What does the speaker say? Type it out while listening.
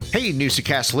Hey,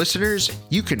 Newsacast listeners,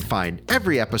 you can find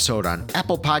every episode on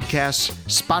Apple Podcasts,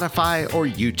 Spotify, or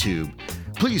YouTube.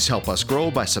 Please help us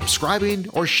grow by subscribing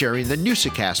or sharing the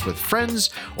Newsacast with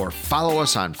friends, or follow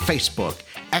us on Facebook,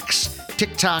 X,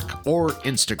 TikTok, or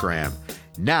Instagram.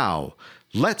 Now,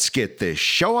 let's get this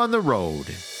show on the road.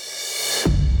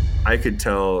 I could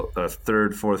tell a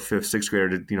third, fourth, fifth, sixth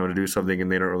grader to do something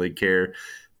and they don't really care.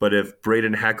 But if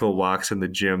Braden Heckle walks in the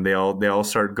gym, they all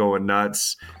start going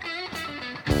nuts.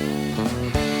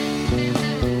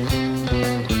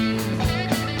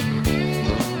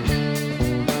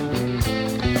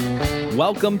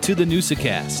 Welcome to the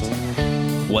Newsacast.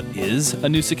 What is a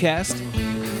Newsacast?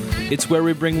 It's where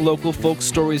we bring local folk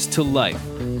stories to life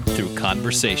through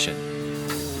conversation.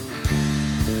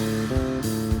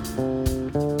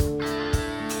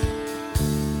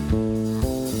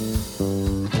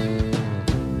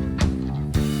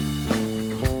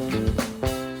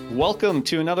 Welcome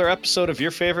to another episode of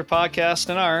your favorite podcast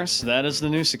and ours. That is the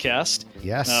Newsacast.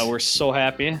 Yes. We're so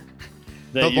happy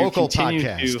that The you local continue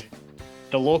podcast.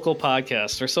 The local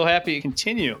podcast. We're so happy you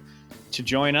continue to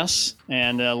join us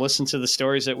and listen to the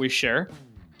stories that we share.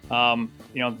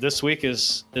 This week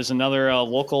is another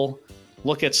local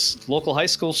look at local high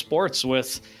school sports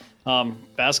with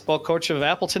basketball coach of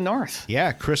Appleton North.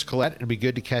 Yeah, Chris Kellett. It'd be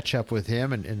good to catch up with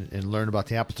him and learn about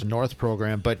the Appleton North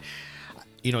program. But,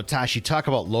 Tosh, you talk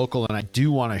about local, and I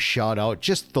do want to shout out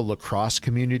just the lacrosse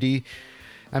community.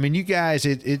 I mean, you guys,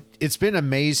 it's been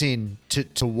amazing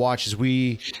to watch as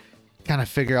we kind of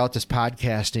figure out this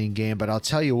podcasting game. But I'll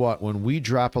tell you what, when we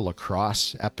drop a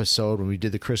lacrosse episode, when we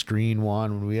did the Chris Green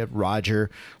one, when we had Roger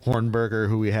Hornberger,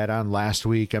 who we had on last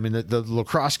week, I mean, the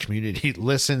lacrosse community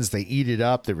listens, they eat it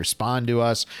up, they respond to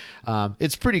us.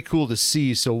 It's pretty cool to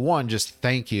see. So one, just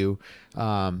thank you.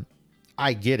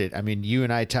 I get it. I mean, you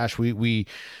and I, Tosh, we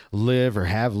live or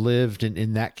have lived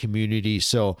in that community.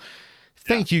 So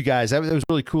thank you guys. That was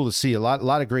really cool to see. A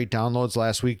lot of great downloads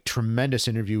last week. Tremendous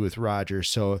interview with Roger.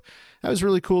 So that was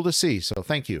really cool to see. So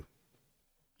thank you.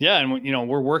 Yeah, and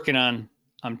we're working on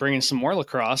bringing some more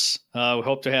lacrosse. We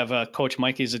hope to have Coach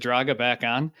Mikey Zadraga back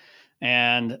on,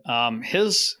 and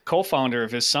his co-founder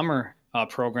of his summer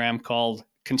program called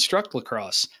Construct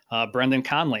Lacrosse, Brendan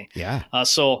Conley. Yeah.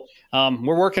 So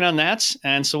we're working on that,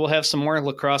 and so we'll have some more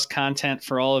lacrosse content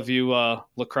for all of you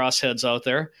lacrosse heads out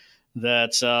there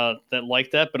that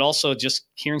like that, but also just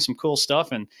hearing some cool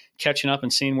stuff and catching up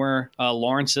and seeing where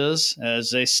Lawrence is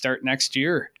as they start next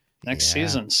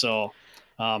season. So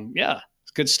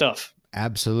it's good stuff.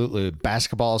 Absolutely.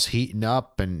 Basketball's heating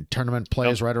up and tournament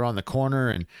plays right around the corner,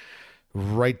 and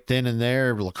right then and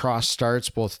there, lacrosse starts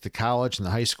both at the college and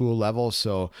the high school level.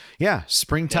 So yeah,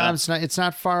 springtime, it's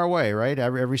not far away, right?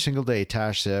 Every single day,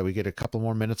 Tosh, we get a couple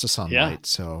more minutes of sunlight. Yeah.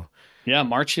 So yeah,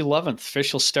 March 11th,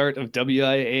 official start of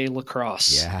WIA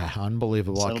lacrosse. Yeah,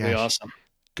 unbelievable. So that'll be awesome.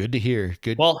 Good to hear.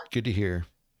 Good to hear.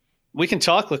 We can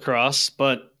talk lacrosse,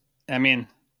 but I mean,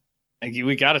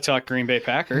 we got to talk Green Bay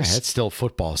Packers. Yeah, it's still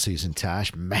football season,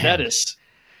 Tosh. Man, that is.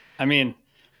 I mean,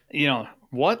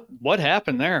 what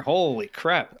happened there? Holy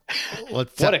crap!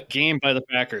 What a game by the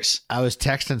Packers. I was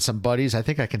texting some buddies. I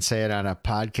think I can say it on a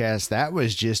podcast. That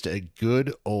was just a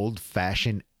good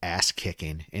old-fashioned ass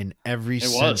kicking in every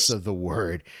sense of the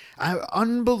word.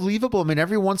 Unbelievable. I mean,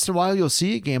 every once in a while you'll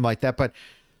see a game like that, but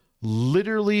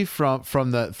literally from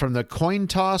the coin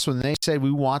toss when they said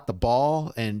we want the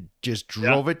ball and just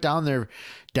drove it down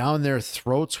their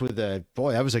throats with that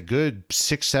was a good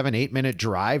 6, 7, 8 minute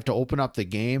drive to open up the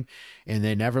game, and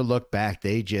they never looked back.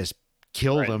 They just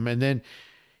killed them. And then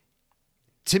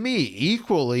to me,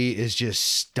 equally is just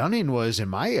stunning was, in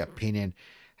my opinion,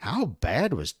 how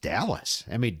bad was Dallas?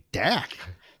 I mean, Dak,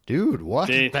 dude, what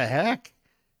the heck?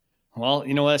 Well,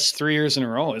 that's 3 years in a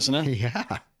row, isn't it?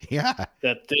 Yeah.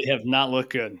 That they have not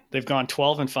looked good. They've gone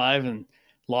 12-5 and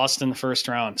lost in the first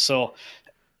round. So,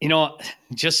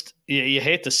 just you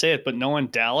hate to say it, but knowing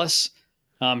Dallas,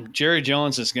 Jerry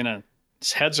Jones his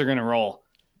heads are gonna roll,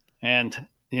 and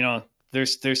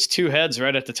there's two heads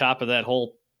right at the top of that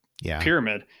whole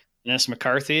pyramid, and that's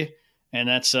McCarthy, and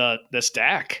that's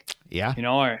Dak. Yeah.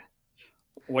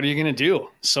 What are you going to do?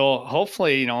 So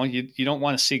hopefully, you don't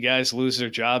want to see guys lose their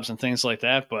jobs and things like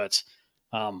that. But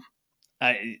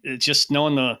just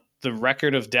knowing the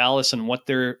record of Dallas and what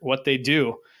they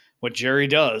do, what Jerry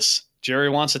does, Jerry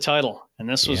wants a title. And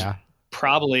this was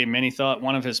probably, many thought,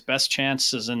 one of his best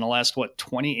chances in the last,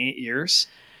 28 years?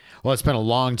 Well, it's been a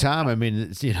long time. I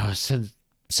mean,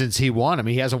 since he won. I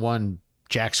mean, he hasn't won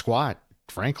jack squat,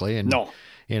 frankly, in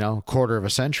quarter of a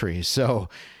century. So,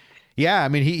 yeah, I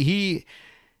mean,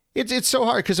 It's so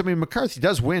hard because, I mean, McCarthy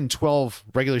does win 12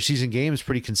 regular season games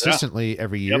pretty consistently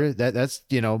every year. Yep. That's,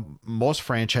 most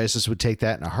franchises would take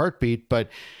that in a heartbeat, but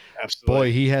Absolutely.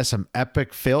 boy, he has some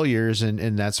epic failures,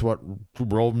 and that's what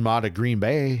rolled him out of Green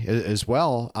Bay as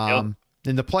well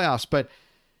in the playoffs. But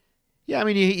yeah, I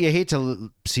mean, you hate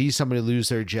to see somebody lose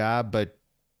their job, but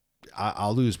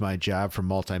I'll lose my job for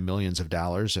multi-millions of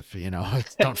dollars if,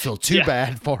 don't feel too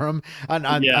bad for him on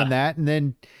that. And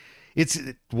then it's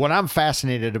what I'm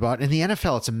fascinated about in the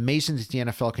NFL. It's amazing that the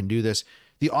NFL can do this.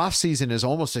 The offseason is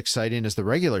almost exciting as the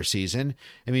regular season.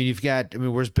 I mean,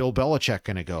 where's Bill Belichick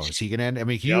going to go? Is he going to end? I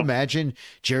mean, can you imagine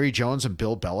Jerry Jones and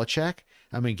Bill Belichick?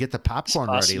 I mean, get the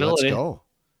popcorn ready. Let's go.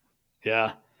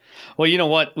 Yeah. Well, you know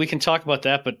what? We can talk about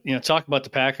that, but, talk about the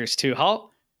Packers too.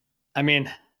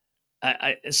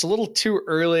 It's a little too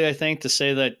early, I think, to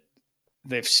say that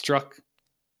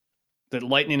that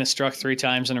lightning has struck 3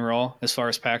 times in a row as far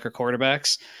as Packer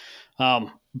quarterbacks.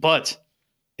 But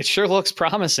it sure looks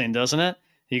promising, doesn't it?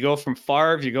 You go from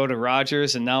Favre, you go to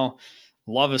Rodgers, and now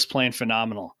Love is playing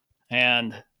phenomenal.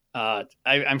 And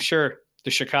I'm sure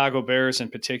the Chicago Bears in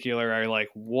particular are like,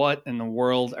 what in the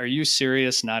world? Are you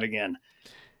serious? Not again.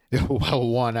 Well,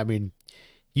 one, I mean,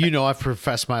 I've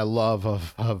professed my love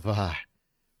of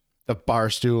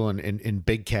Barstool and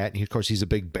Big Cat. And of course, he's a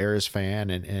big Bears fan.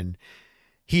 And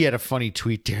he had a funny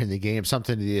tweet during the game,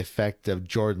 something to the effect of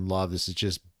Jordan Love. This is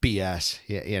just BS,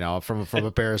 from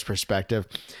a Bears perspective.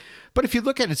 But if you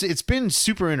look at it, it's been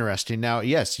super interesting. Now,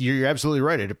 yes, you're absolutely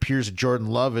right. It appears that Jordan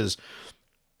Love is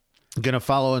going to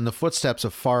follow in the footsteps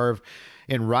of Favre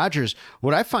and Rodgers.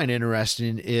 What I find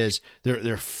interesting is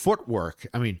their footwork.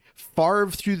 I mean,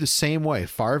 Favre threw the same way.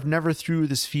 Favre never threw with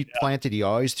his feet planted. He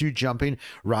always threw jumping.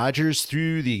 Rodgers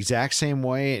threw the exact same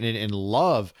way. And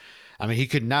Love, I mean, he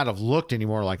could not have looked any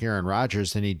more like Aaron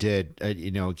Rodgers than he did,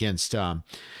 against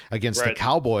the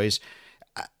Cowboys.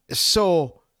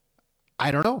 So I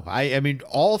don't know. I mean,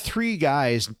 all 3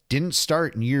 guys didn't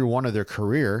start in year 1 of their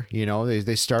career.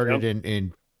 They started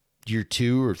in year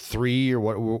 2 or 3 or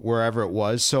wherever it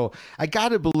was. So I got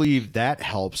to believe that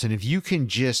helps. And if you can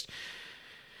just,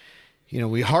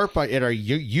 we harp at our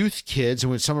youth kids, and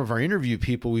with some of our interview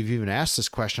people, we've even asked this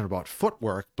question about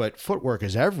footwork, but footwork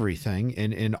is everything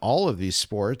in all of these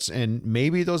sports. And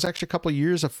maybe those extra couple of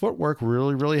years of footwork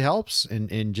really, really helps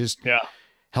and just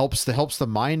helps the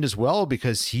mind as well,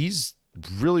 because he's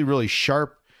really, really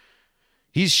sharp.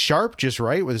 He's sharp just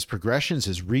right with his progressions,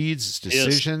 his reads, his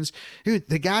decisions. Dude,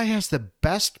 the guy has the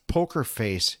best poker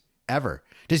face ever.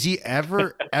 Does he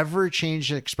ever change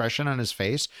the expression on his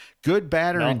face? Good,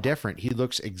 bad, or indifferent. He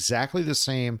looks exactly the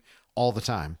same all the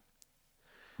time.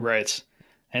 Right.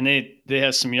 And they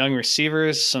have some young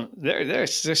receivers.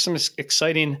 There's some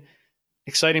exciting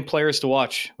players to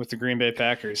watch with the Green Bay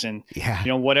Packers. And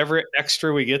whatever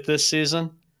extra we get this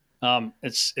season,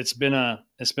 it's been a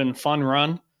fun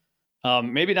run.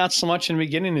 Maybe not so much in the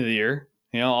beginning of the year.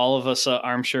 All of us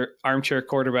armchair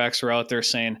quarterbacks were out there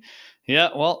saying, yeah,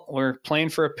 well, we're playing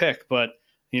for a pick, but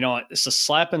it's a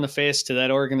slap in the face to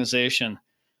that organization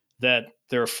that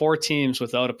there are 4 teams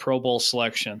without a Pro Bowl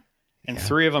selection, and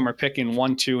 3 of them are picking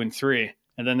 1, 2, and 3,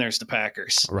 and then there's the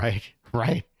Packers. Right.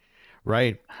 Like,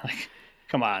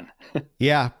 come on.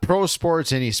 Yeah, pro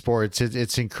sports, any sports,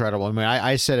 it's incredible. I mean,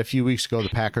 I said a few weeks ago the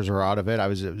Packers were out of it. I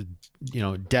was,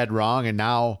 dead wrong, and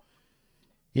now,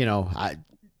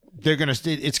 they're gonna.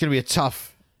 It's gonna be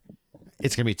tough.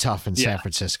 It's gonna be tough in San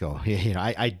Francisco.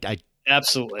 I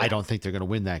absolutely. I don't think they're gonna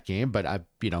win that game, but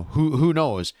who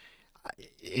knows?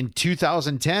 In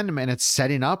 2010, man, it's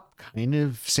setting up kind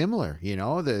of similar.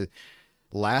 The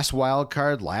last wild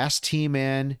card, last team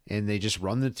in, and they just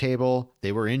run the table.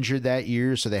 They were injured that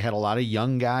year, so they had a lot of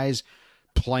young guys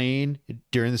playing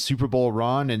during the Super Bowl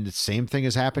run, and the same thing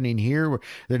is happening here, where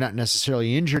they're not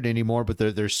necessarily injured anymore, but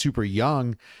they're super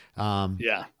young.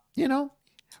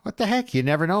 What the heck? You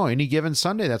never know. Any given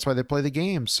Sunday, that's why they play the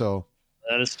game. So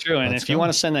that is true. And if you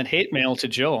want to send that hate mail to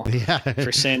Joe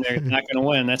for saying they're not going to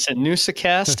win, that's at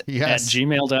newsacast at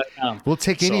gmail.com. We'll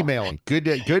take any mail,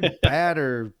 good, bad,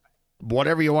 or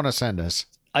whatever you want to send us.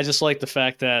 I just like the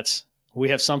fact that we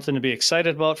have something to be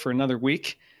excited about for another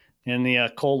week in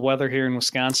the cold weather here in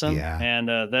Wisconsin. And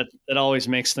that always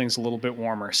makes things a little bit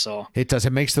warmer. So it does.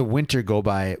 It makes the winter go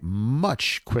by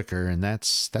much quicker, and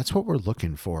that's what we're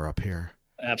looking for up here.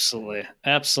 Absolutely.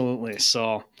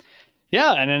 So,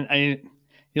 yeah, and then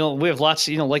we have lots.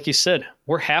 Like you said,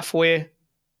 we're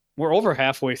over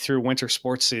halfway through winter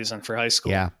sports season for high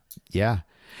school. Yeah.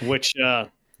 Which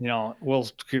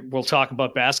we'll talk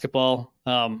about basketball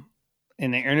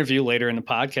in the interview later in the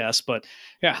podcast, but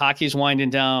hockey's winding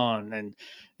down, and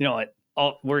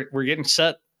we're getting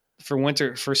set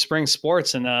for spring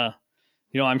sports. And,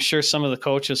 I'm sure some of the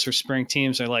coaches for spring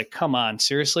teams are like, come on,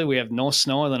 seriously, we have no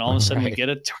snow. And then all of a sudden we get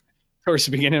it towards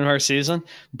the beginning of our season,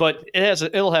 but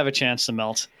it'll have a chance to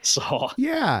melt. So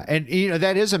yeah. And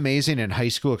that is amazing in high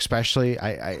school, especially.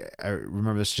 I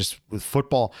remember this just with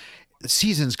football.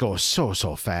 Seasons go so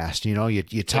fast.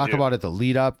 You talk about it, the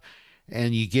lead up,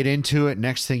 and you get into it.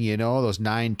 Next thing you know, those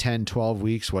 9, 10, 12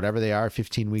 weeks, whatever they are,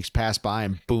 15 weeks pass by,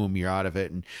 and boom, you're out of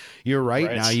it. And you're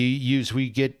right. Now we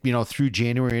get, through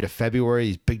January to February,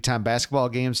 these big time basketball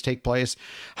games take place.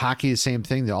 Hockey, the same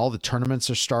thing. All the tournaments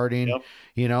are starting. Yep.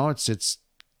 It's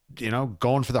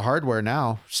going for the hardware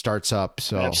now starts up.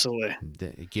 So absolutely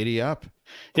giddy up.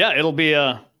 Yeah. It'll be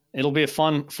a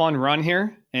fun run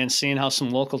here, and seeing how some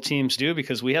local teams do,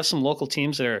 because we have some local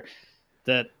teams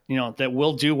that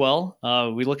will do well.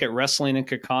 We look at wrestling in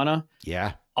Kaukauna.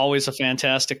 Yeah. Always a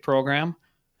fantastic program.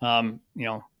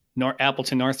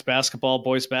 Appleton North basketball,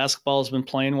 boys basketball has been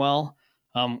playing well.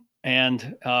 We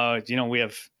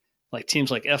have like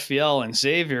teams like FVL and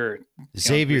Xavier.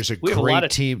 Xavier's a great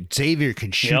team. Xavier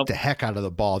can shoot the heck out of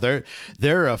the ball. They're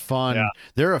a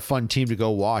fun team to go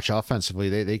watch offensively.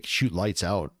 They shoot lights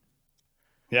out.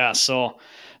 Yeah. So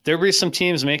there'll be some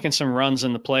teams making some runs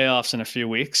in the playoffs in a few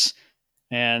weeks.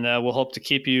 And we'll hope to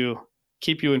keep you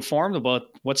informed about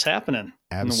what's happening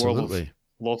in the world of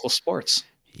local sports.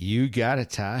 You got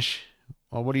it, Tosh.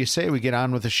 Well, what do you say we get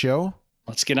on with the show?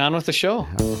 Let's get on with the show.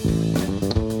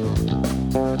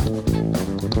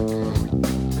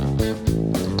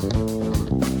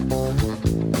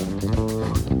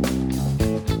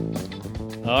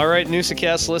 All right,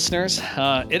 NoosaCast listeners,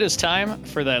 it is time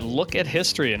for that look at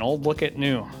history, an old look at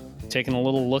new. Taking a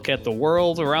little look at the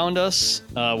world around us,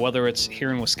 whether it's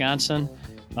here in Wisconsin,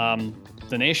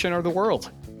 the nation, or the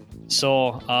world.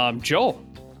 So, Joe,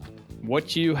 what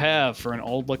do you have for an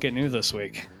old look at new this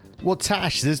week? Well,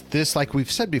 Tosh, this like we've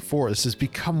said before, this has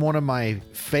become one of my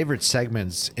favorite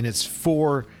segments, and it's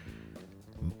for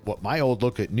what my old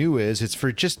look at new is. It's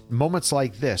for just moments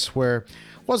like this where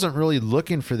I wasn't really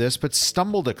looking for this, but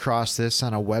stumbled across this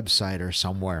on a website or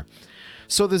somewhere.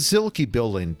 So the Zilke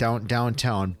building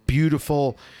downtown,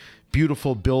 beautiful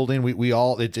building.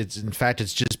 It's in fact,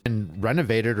 it's just been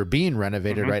renovated or being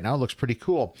renovated right now. It looks pretty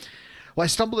cool. Well, I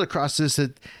stumbled across this,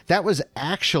 that was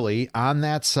actually on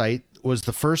that site was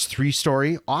the first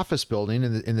 3-story office building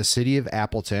in the city of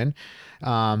Appleton.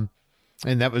 And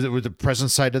that was the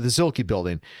present site of the Zilke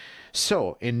building.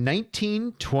 So in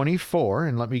 1924,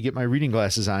 and let me get my reading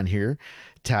glasses on here,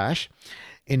 Tosh.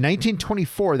 In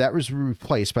 1924, that was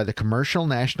replaced by the Commercial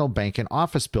National Bank and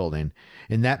Office Building.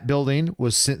 And that building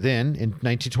was then, in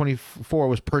 1924,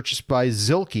 was purchased by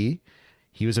Zilke.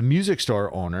 He was a music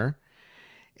store owner.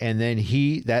 And then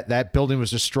that building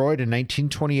was destroyed in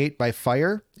 1928 by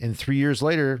fire. And 3 years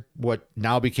later, what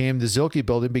now became the Zilke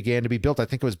building began to be built. I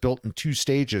think it was built in 2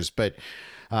 stages, but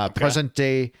present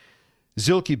day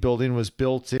Zilke building was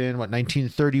built in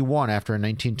 1931 after a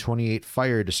 1928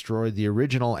 fire destroyed the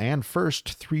original and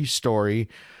first 3-story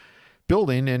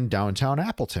building in downtown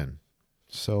Appleton.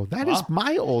 So that is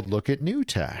my old look at new,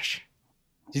 Tash.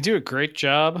 You do a great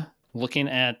job looking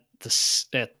at the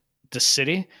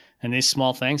city and these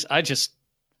small things. I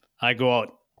go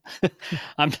out.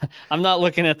 I'm not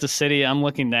looking at the city. I'm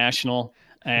looking national,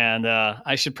 and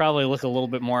I should probably look a little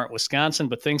bit more at Wisconsin,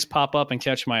 but things pop up and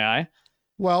catch my eye.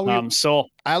 Well,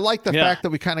 I like the fact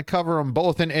that we kind of cover them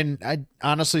both. And I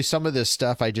honestly, some of this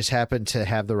stuff, I just happen to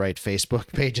have the right Facebook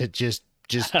page. It just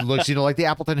looks, like the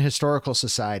Appleton Historical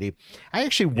Society. I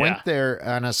actually went there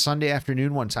on a Sunday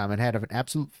afternoon one time and had an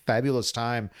absolute fabulous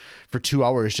time for 2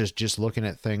 hours just looking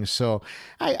at things. So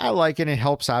I like it. It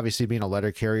helps, obviously, being a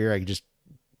letter carrier. I can just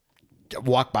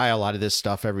walk by a lot of this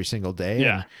stuff every single day.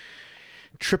 Yeah. And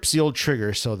trips the old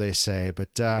trigger, so they say.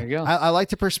 But I like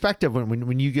the perspective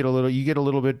when you get a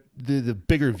little bit the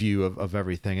bigger view of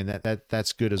everything, and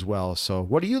that's good as well. So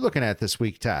what are you looking at this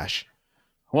week, Tash?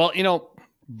 Well,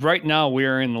 right now we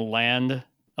are in the land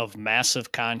of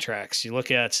massive contracts. You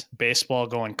look at baseball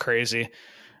going crazy.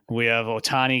 We have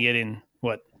Ohtani getting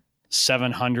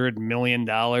 $700 million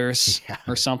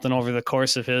or something over the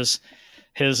course of his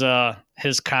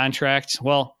contract.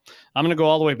 Well, I'm going to go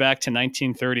all the way back to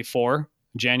 1934.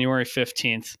 January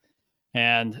 15th,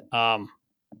 and I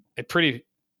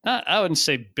wouldn't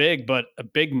say big, but a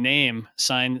big name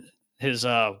signed his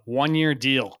 1-year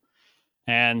deal,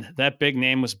 and that big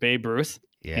name was Babe Ruth.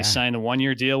 Yeah. He signed a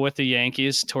 1-year deal with the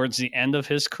Yankees towards the end of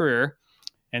his career,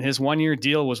 and his 1-year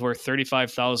deal was worth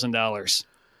 $35,000.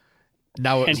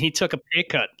 And he took a pay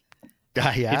cut.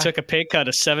 He took a pay cut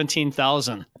of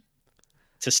 $17,000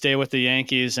 to stay with the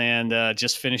Yankees and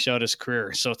just finish out his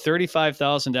career. So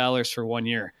 $35,000 for 1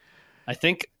 year. I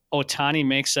think Ohtani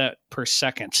makes that per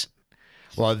second.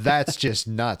 Well, that's just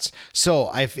nuts.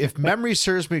 So if memory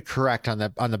serves me correct on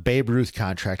the Babe Ruth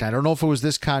contract, I don't know if it was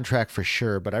this contract for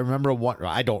sure, but I remember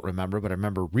I don't remember, but I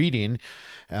remember reading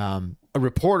a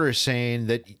reporter saying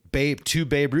that to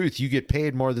Babe Ruth, you get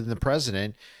paid more than the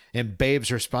president. And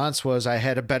Babe's response was, I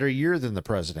had a better year than the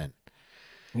president.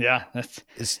 Yeah,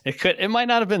 it might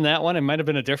not have been that one. It might have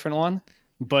been a different one,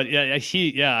 but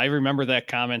I remember that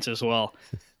comment as well.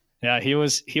 Yeah, he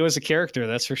was a character.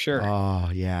 That's for sure. Oh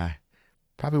yeah.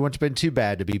 Probably wouldn't have been too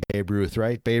bad to be Babe Ruth,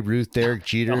 right? Babe Ruth, Derek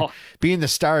Jeter, being the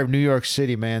star of New York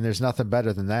City, man. There's nothing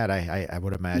better than that. I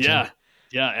would imagine.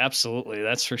 Yeah, absolutely.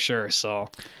 That's for sure. So,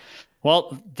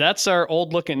 well, that's our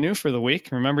old look at new for the week.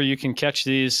 Remember, you can catch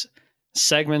these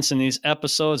segments and these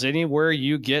episodes anywhere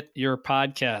you get your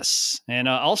podcasts, and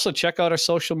also check out our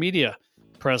social media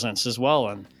presence as well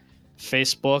on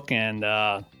Facebook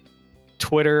and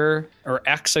Twitter, or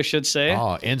X, I should say.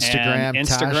 Oh, Instagram,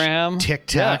 Tosh,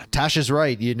 TikTok. Yeah. Tasha's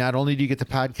right. You not only do you get the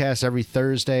podcast every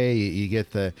Thursday, you get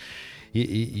the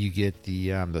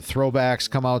throwbacks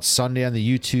come out Sunday on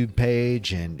the YouTube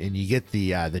page, and you get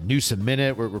the News a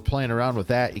Minute. We're playing around with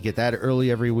that. You get that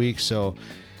early every week. So,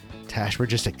 Tash, we're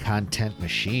just a content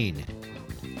machine.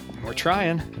 We're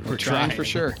trying. We're trying for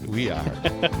sure. We are.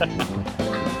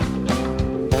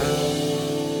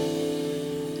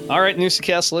 All right,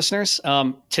 Newscast listeners.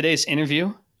 Today's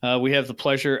interview, we have the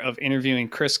pleasure of interviewing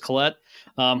Chris Kellett,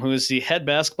 who is the head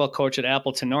basketball coach at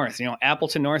Appleton North. You know,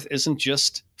 Appleton North isn't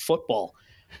just football.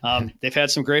 They've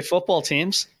had some great football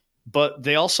teams, but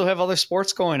they also have other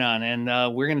sports going on. And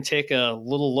we're going to take a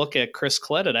little look at Chris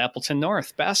Kellett at Appleton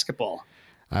North basketball.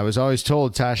 I was always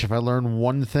told, Tosh, if I learn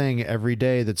one thing every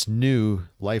day that's new,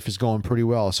 life is going pretty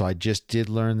well. So I just did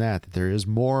learn that there is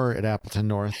more at Appleton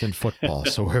North than football.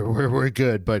 So we're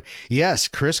good. But yes,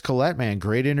 Chris Kellett, man,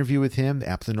 great interview with him. The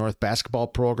Appleton North basketball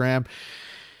program.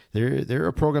 They're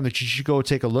a program that you should go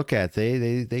take a look at.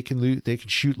 They can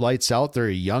shoot lights out. They're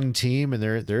a young team, and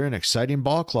they're an exciting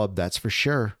ball club. That's for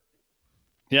sure.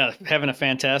 Yeah, having a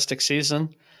fantastic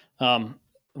season.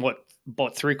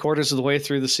 About 3/4 of the way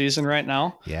through the season right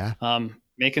now. Yeah.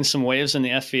 Making some waves in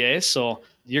the FVA. So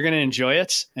you're going to enjoy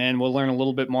it. And we'll learn a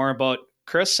little bit more about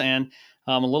Chris and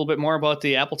a little bit more about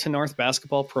the Appleton North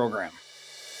basketball program.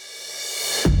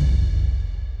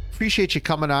 Appreciate you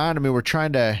coming on. I mean, we're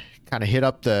trying to kind of hit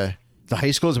up the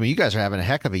high schools. I mean, you guys are having a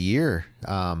heck of a year.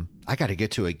 I got to get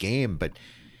to a game, but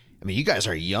I mean, you guys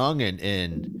are young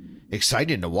and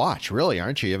exciting to watch, really,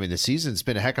 aren't you? I mean, the season's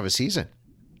been a heck of a season.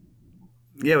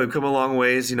 Yeah, we've come a long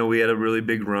ways. You know, we had a really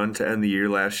big run to end the year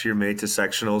last year, made to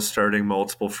sectionals, starting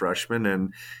multiple freshmen,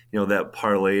 and, you know, that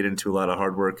parlayed into a lot of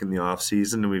hard work in the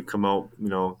offseason. And we've come out, you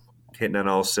know, hitting on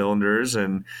all cylinders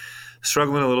and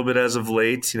struggling a little bit as of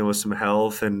late, you know, with some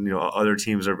health, and, you know, other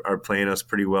teams are playing us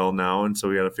pretty well now. And so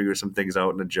we got to figure some things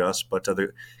out and adjust. But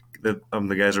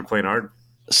the guys are playing hard.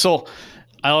 So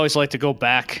I always like to go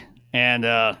back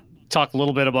and talk a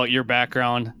little bit about your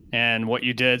background and what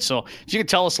you did. So if you could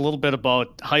tell us a little bit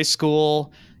about high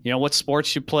school, you know, what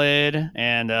sports you played,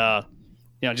 and,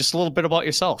 you know, just a little bit about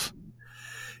yourself.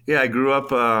 Yeah, I grew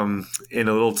up in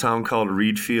a little town called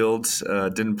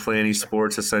Reedfield. Didn't play any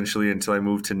sports essentially until I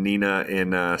moved to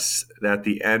Neenah at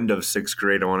the end of 6th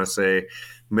grade, I want to say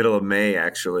middle of May,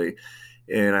 actually.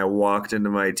 And I walked into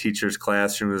my teacher's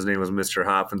classroom. His name was Mr.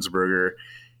 Hoffensberger,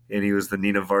 and he was the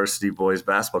Neenah varsity boys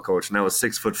basketball coach. And I was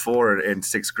 6'4" in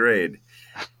 6th grade.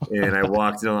 And I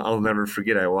walked in, I'll never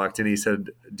forget. I walked in, he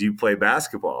said, "Do you play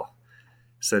basketball?"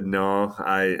 I said, "No,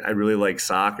 I really like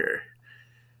soccer."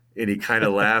 And he kind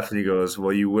of laughed and he goes,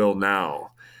 "Well, you will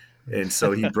now." And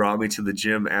so he brought me to the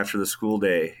gym after the school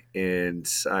day, and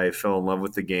I fell in love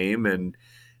with the game, and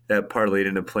that parlayed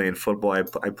into playing football.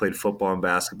 I played football and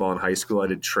basketball in high school. I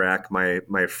did track my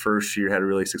first year, had a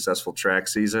really successful track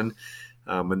season.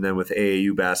 And then with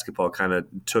AAU basketball, kind of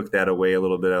took that away a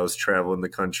little bit. I was traveling the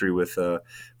country with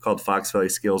called Fox Valley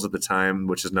Skills at the time,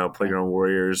 which is now Playground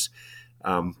Warriors.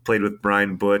 Played with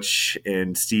Brian Butch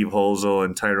and Steve Holzel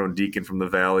and Tyrone Deacon from the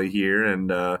Valley here, and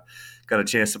got a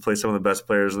chance to play some of the best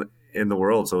players in the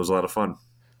world. So it was a lot of fun.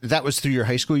 That was through your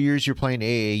high school years. You're playing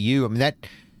AAU. I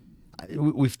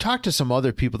mean, we've talked to some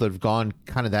other people that have gone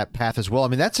kind of that path as well. I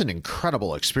mean, that's an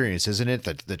incredible experience, isn't it?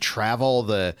 The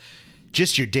travel,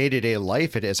 just your day-to-day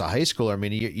life as a high schooler. I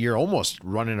mean, you're almost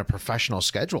running a professional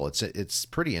schedule. It's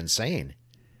pretty insane.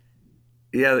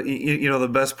 Yeah, you know, the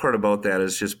best part about that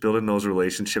is just building those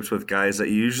relationships with guys that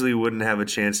you usually wouldn't have a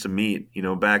chance to meet. You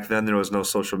know, back then there was no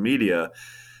social media.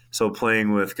 So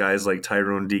playing with guys like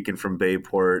Tyrone Deacon from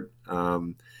Bayport,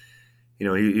 you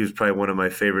he was probably one of my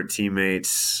favorite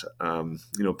teammates.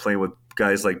 Playing with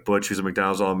guys like Butch, who's a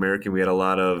McDonald's All-American, we had a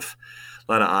lot of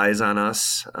eyes on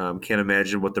us. Can't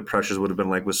imagine what the pressures would have been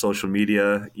like with social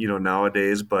media,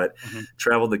 nowadays. But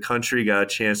traveled the country, got a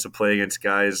chance to play against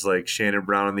guys like Shannon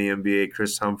Brown in the NBA,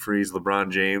 Chris Humphries,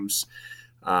 LeBron James,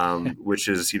 which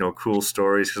is cool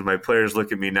stories because my players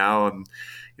look at me now and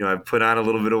I've put on a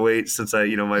little bit of weight since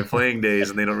my playing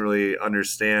days, and they don't really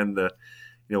understand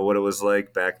what it was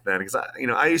like back then. Because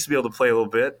I used to be able to play a little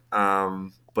bit,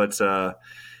 but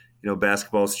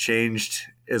basketball's changed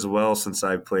as well since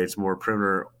I played. It's more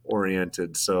perimeter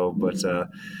oriented. So, but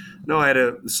no, I had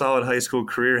a solid high school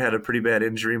career. Had a pretty bad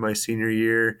injury my senior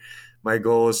year. My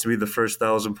goal was to be the first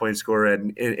 1,000-point scorer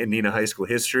in Neenah high school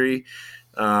history.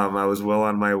 I was well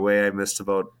on my way. I missed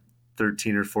about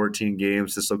 13 or 14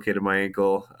 games, dislocated my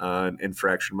ankle and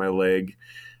fractured my leg,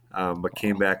 but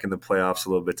came back in the playoffs a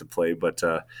little bit to play. But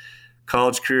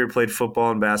college career, played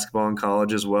football and basketball in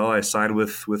college as well. I signed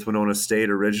with Winona State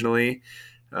originally.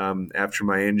 After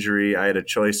my injury, I had a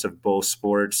choice of both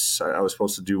sports. I was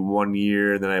supposed to do 1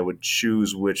 year, and then I would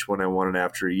choose which one I wanted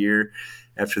after a year.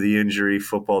 After the injury,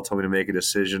 football told me to make a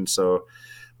decision, so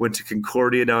went to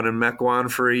Concordia down in Mequon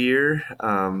for a year.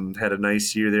 Had a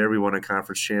nice year there. We won a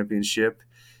conference championship.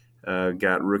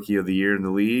 Got rookie of the year in the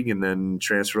league, and then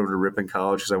transferred over to Ripon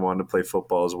College because I wanted to play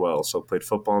football as well. So played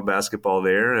football and basketball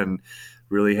there, and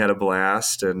really had a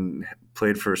blast. And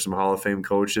played for some Hall of Fame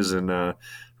coaches and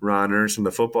Ron Ernst in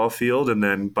the football field, and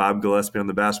then Bob Gillespie on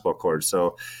the basketball court.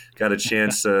 So got a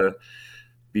chance to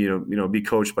be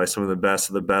coached by some of the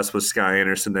best with Sky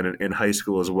Anderson then in high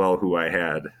school as well, who I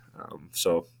had.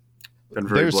 So been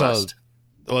very blessed.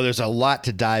 There's a lot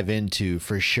to dive into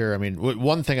for sure. I mean,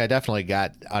 one thing I definitely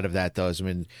got out of that, though, is,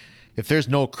 if there's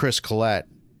no Chris Kellett,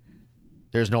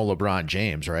 there's no LeBron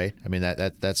James, right? I mean,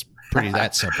 that's pretty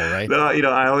that simple, right? No,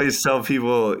 I always tell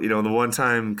people, the one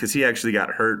time, because he actually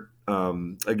got hurt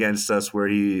against us, where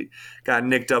he got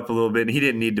nicked up a little bit, and he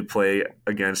didn't need to play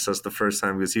against us the first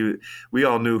time because we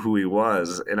all knew who he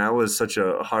was, and I was such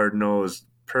a hard-nosed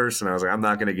person. I was like, I'm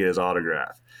not going to get his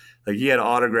autograph. Like, he had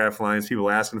autograph lines,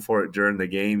 people asking for it during the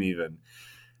game even.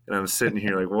 And I'm sitting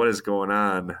here like, what is going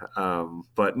on?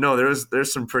 But no,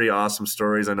 there's some pretty awesome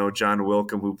stories. I know John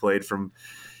Wilkham,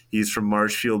 he's from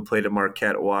Marshfield, played at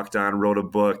Marquette, walked on, wrote a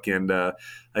book. And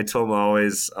I told him I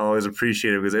always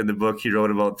appreciate it because in the book he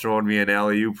wrote about throwing me an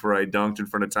alley-oop where I dunked in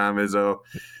front of Tom Izzo.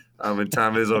 And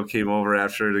Tom Izzo came over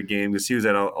after the game because he was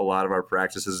at a lot of our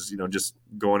practices, just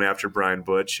going after Brian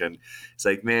Butch. And it's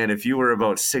like, man, if you were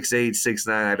about 6'8",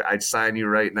 6'9", I'd sign you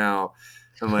right now.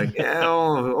 I'm like, yeah,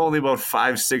 only about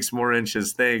 5-6 more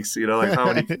inches. Thanks. Like,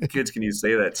 how many kids can you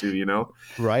say that to,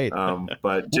 Right.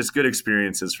 But just good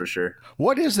experiences for sure.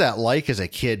 What is that like as a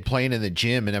kid playing in the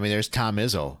gym? And there's Tom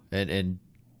Izzo and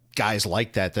guys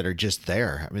like that are just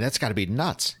there. That's got to be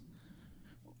nuts.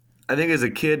 I think as a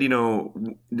kid,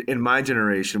 in my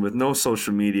generation with no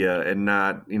social media and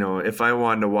not, if I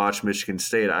wanted to watch Michigan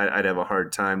State, I'd have a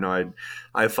hard time. Now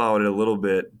I followed it a little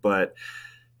bit, but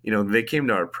they came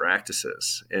to our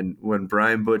practices, and when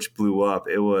Brian Butch blew up,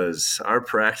 our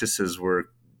practices were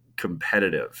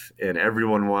competitive and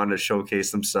everyone wanted to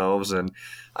showcase themselves. And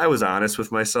I was honest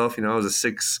with myself. I was a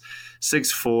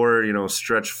 6'4",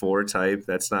 stretch 4 type.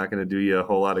 That's not going to do you a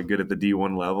whole lot of good at the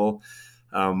D1 level.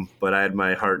 But I had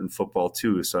my heart in football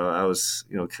too. So I was,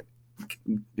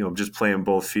 just playing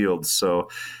both fields. So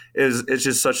it's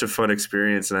just such a fun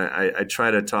experience. And I try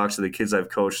to talk to the kids I've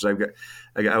coached.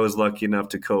 I was lucky enough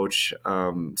to coach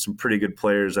some pretty good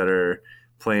players that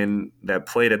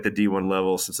played at the D1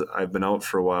 level since I've been out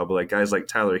for a while. But like guys like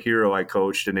Tyler Hero, I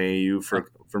coached in AAU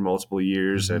for multiple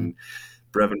years. Mm-hmm. And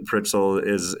Brevin Pritzel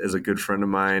is a good friend of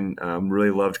mine.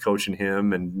 Really loved coaching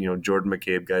him, and Jordan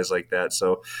McCabe, guys like that.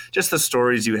 So just the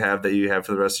stories you have for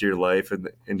the rest of your life,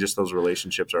 and just those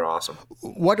relationships are awesome.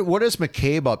 What is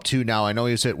McCabe up to now? I know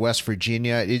he's at West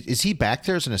Virginia. Is he back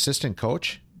there as an assistant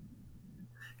coach?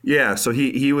 Yeah, so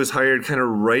he was hired kind of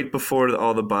right before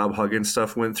all the Bob Huggins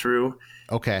stuff went through.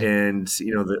 Okay. And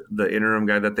the interim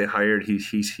guy that they hired, he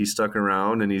stuck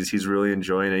around, and he's really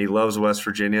enjoying it. He loves West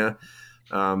Virginia.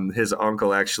 His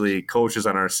uncle actually coaches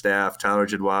on our staff, Tyler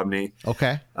Jadwabney.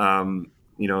 Okay. So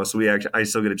I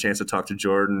still get a chance to talk to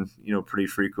Jordan, pretty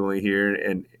frequently here,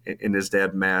 and his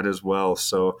dad Matt as well.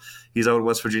 So he's out in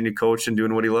West Virginia coaching,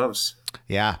 doing what he loves.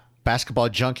 Yeah, basketball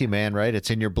junkie, man. Right? It's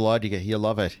in your blood. You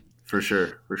love it. For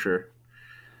sure.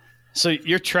 So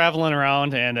you're traveling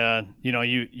around, and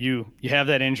you have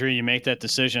that injury, you make that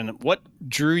decision. What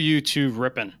drew you to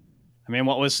Ripon?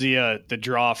 What was the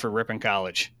draw for Ripon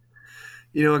College?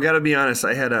 I got to be honest.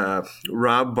 I had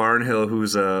Rob Barnhill,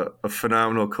 who's a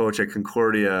phenomenal coach at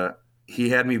Concordia, he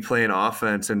had me playing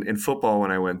offense in football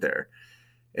when I went there.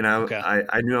 And Okay.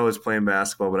 I knew I was playing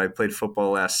basketball, but I played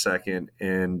football last second.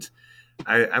 And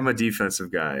I'm a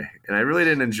defensive guy, and I really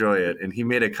didn't enjoy it. And he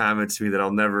made a comment to me that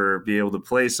I'll never be able to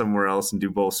play somewhere else and do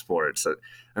both sports.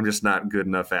 I'm just not a good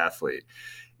enough athlete.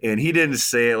 And he didn't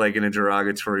say it like in a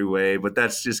derogatory way, but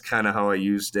that's just kind of how I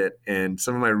used it. And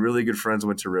some of my really good friends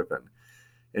went to Ripon.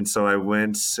 And so I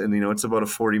went, and it's about a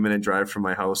 40-minute drive from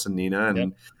my house in Neenah, and Yep.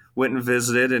 went and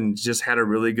visited and just had a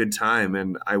really good time.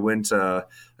 And I went,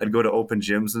 I'd go to open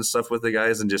gyms and stuff with the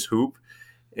guys and just hoop.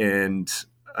 And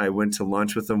I went to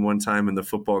lunch with him one time, and the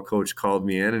football coach called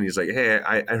me in, and he's like, "Hey,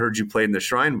 I heard you played in the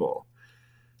Shrine Bowl."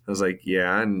 I was like,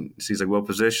 "Yeah." And so he's like, "What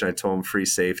position?" I told him free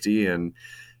safety. And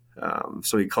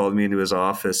so he called me into his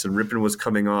office, and Ripon was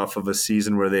coming off of a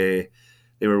season where they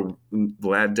were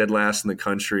dead last in the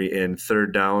country in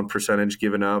third down percentage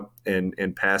given up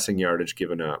and passing yardage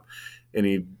given up. And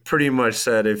he pretty much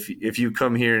said, if you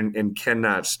come here and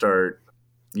cannot start,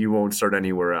 you won't start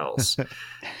anywhere else.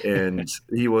 And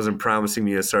he wasn't promising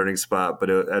me a starting spot,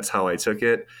 but that's how I took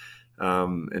it.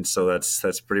 And so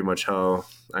that's pretty much how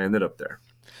I ended up there.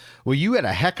 Well, you had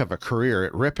a heck of a career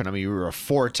at Ripon. I mean, you were a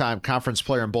 4-time conference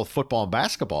player in both football and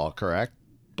basketball, correct?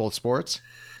 Both sports?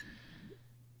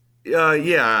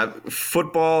 Yeah,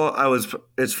 football.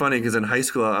 It's funny because in high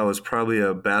school I was probably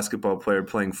a basketball player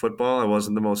playing football. I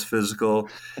wasn't the most physical.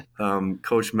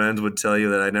 Coach Menz would tell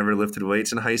you that I never lifted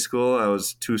weights in high school. I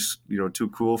was too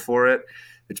cool for it.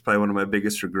 It's probably one of my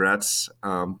biggest regrets.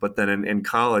 But then in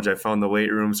college, I found the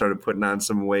weight room, started putting on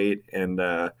some weight, and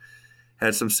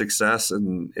had some success,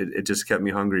 and it just kept me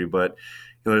hungry. But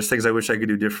there's things I wish I could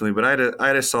do differently. But I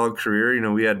had a solid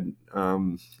career. We had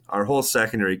our whole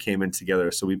secondary came in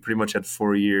together, so we pretty much had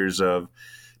 4 years of.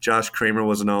 Josh Kramer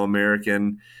was an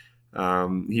All-American.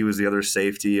 He was the other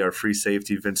safety. Our free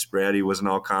safety, Vince Brady, was an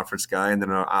all-conference guy, and then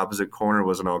our opposite corner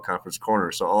was an all-conference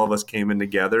corner. So all of us came in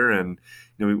together, and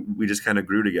we just kind of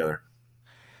grew together.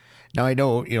 Now I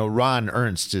know Ron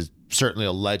Ernst is certainly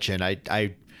a legend.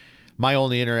 I my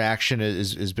only interaction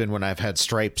has been when I've had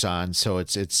stripes on, so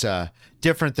it's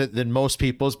different than most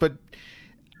people's, but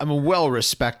I'm a well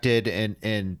respected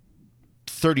and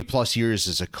 30 plus years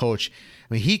as a coach.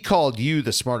 I mean, he called you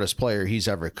the smartest player he's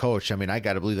ever coached. I mean, I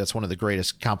got to believe that's one of the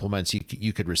greatest compliments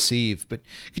you could receive. But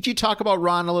could you talk about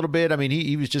Ron a little bit? I mean,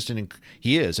 he was just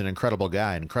he is an incredible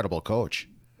guy, an incredible coach.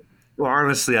 Well,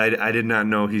 honestly, I did not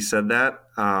know he said that.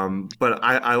 But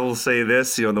I will say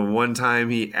this, the one time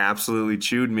he absolutely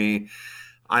chewed me,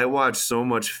 I watched so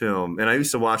much film, and I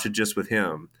used to watch it just with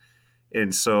him.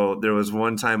 And so there was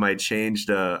one time I changed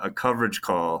a coverage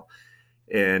call,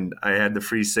 and I had the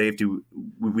free safety.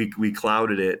 We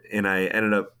clouded it, and I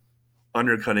ended up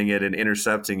undercutting it and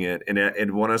intercepting it, and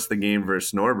it won us the game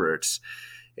versus Norbert's.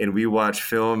 And we watched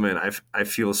film, and I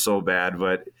feel so bad,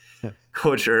 but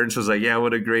Coach Ernst was like, "Yeah,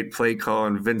 what a great play call."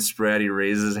 And Vince Brady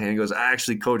raises his hand and goes,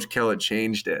 "Actually, Coach Kellett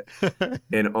changed it."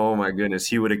 And oh my goodness,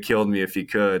 he would have killed me if he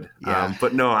could. Yeah.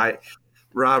 But no,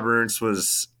 Rob Ernst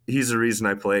he's the reason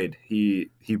I played. He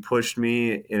pushed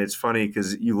me, and it's funny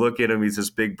because you look at him, he's this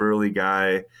big burly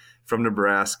guy from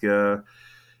Nebraska,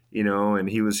 and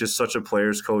he was just such a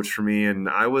player's coach for me. And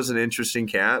I was an interesting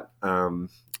cat.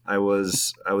 I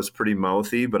was pretty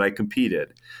mouthy, but I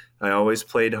competed. I always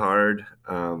played hard,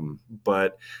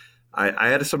 but I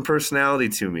had some personality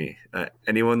to me.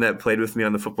 Anyone that played with me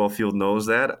on the football field knows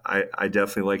that. I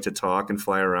definitely like to talk and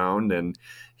fly around, and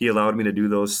he allowed me to do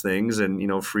those things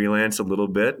and, freelance a little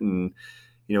bit. And,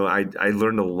 I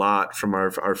learned a lot from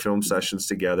our film sessions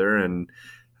together. And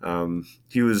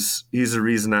he's the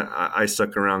reason I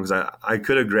stuck around, because I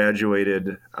could have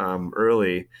graduated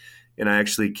early, and I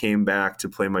actually came back to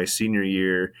play my senior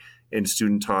year and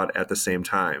student taught at the same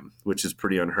time, which is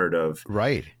pretty unheard of.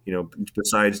 Right.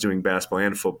 Besides doing basketball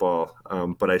and football.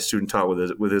 But I student taught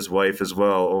with his wife as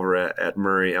well over at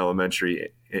Murray Elementary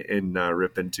in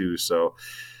Ripon too. So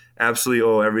absolutely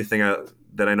owe everything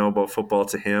that I know about football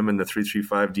to him, and the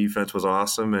 3-3-5 defense was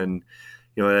awesome. And,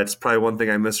 that's probably one thing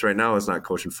I miss right now is not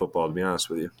coaching football, to be honest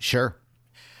with you. Sure.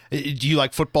 Do you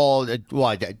like football?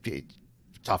 Well,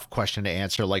 tough question to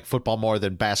answer. Like football more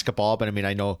than basketball, but I mean,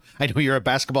 I know you're a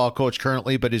basketball coach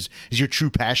currently, but is your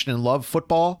true passion and love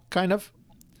football, kind of?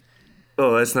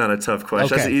 Oh, that's not a tough question.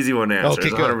 Okay. That's an easy one to answer. Okay,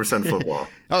 it's 100% football.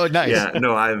 Oh, nice. Yeah,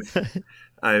 no,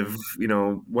 I've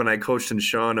when I coached in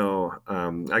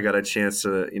Shawano, I got a chance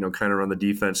to kind of run the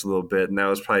defense a little bit, and that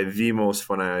was probably the most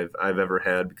fun I've ever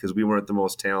had, because we weren't the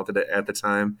most talented at the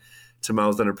time.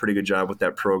 Tamal's done a pretty good job with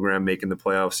that program, making the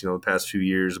playoffs, the past few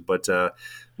years. But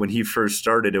when he first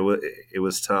started, it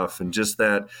was tough, and just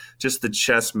the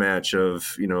chess match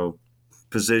of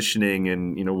positioning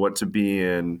and, what to be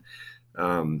in.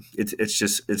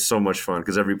 It's so much fun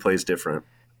because every play is different.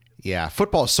 Yeah,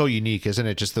 football is so unique, isn't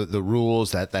it? Just the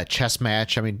rules, that chess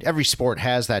match. I mean, every sport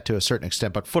has that to a certain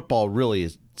extent, but football really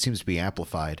seems to be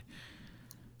amplified.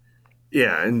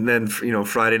 Yeah, and then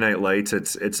Friday Night Lights,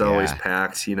 it's always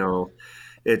packed.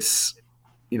 It's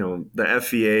the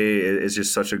FEA is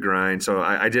just such a grind. So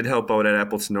I did help out at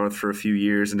Appleton North for a few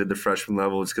years and did the freshman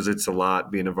level. It's because it's a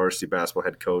lot being a varsity basketball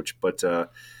head coach. But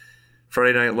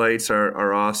Friday Night Lights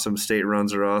are awesome. State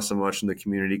runs are awesome. Watching the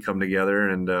community come together,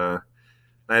 and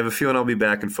I have a feeling I'll be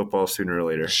back in football sooner or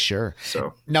later. Sure.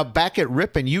 So now back at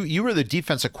Ripon, you were the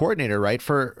defensive coordinator, right,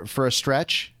 for a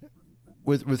stretch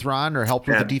with Ron, or helped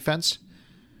with the defense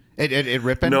at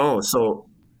Ripon?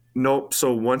 Nope.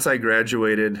 So once I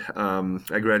graduated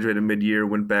mid-year,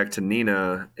 went back to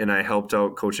Neenah, and I helped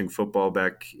out coaching football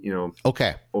back,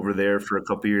 over there for a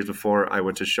couple of years before I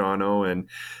went to Shawano, and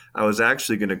I was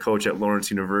actually going to coach at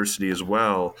Lawrence University as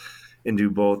well and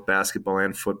do both basketball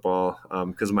and football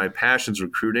because my passion's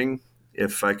recruiting.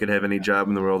 If I could have any job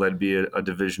in the world, I'd be a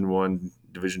Division I,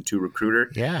 Division II recruiter.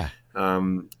 Yeah.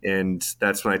 And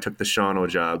that's when I took the Shawano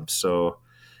job. So,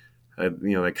 I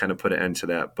kind of put an end to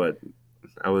that. But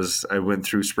I went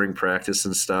through spring practice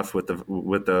and stuff with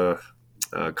the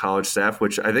college staff,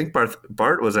 which I think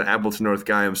Bart was an Appleton North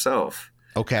guy himself.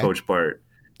 Okay. Coach Bart.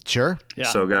 Sure. Yeah.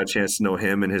 So got a chance to know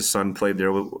him, and his son played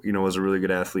there. Was a really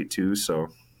good athlete too. So.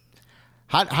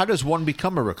 How does one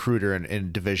become a recruiter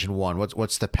in Division I?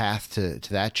 What's the path to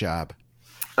that job?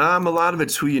 A lot of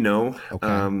it's who you know. Okay.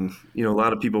 A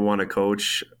lot of people want to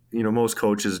coach. Most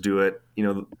coaches do it.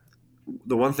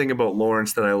 The one thing about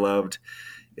Lawrence that I loved,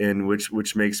 and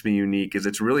which makes me unique, is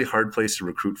it's a really hard place to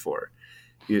recruit for.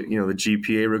 The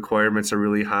GPA requirements are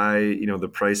really high. The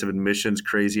price of admission's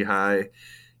crazy high.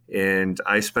 And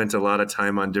I spent a lot of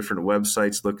time on different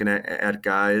websites looking at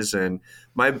guys. And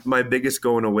my biggest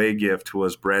going away gift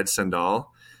was Brad Sendall.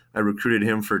 I recruited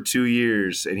him for 2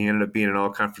 years, and he ended up being an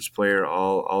all-conference player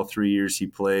all 3 years he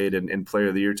played, and player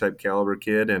of the year type caliber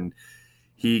kid. And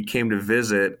he came to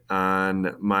visit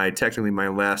on technically my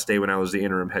last day when I was the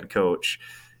interim head coach,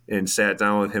 and sat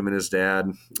down with him and his dad,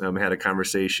 had a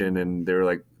conversation, and they were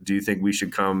like, "Do you think we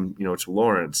should come, to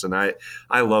Lawrence?" And I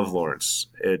love Lawrence.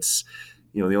 It's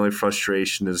the only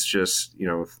frustration is just,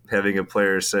 having a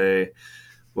player say,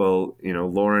 well,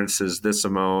 Lawrence is this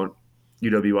amount,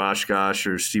 UW Oshkosh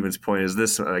or Stevens Point is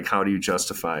this, like, how do you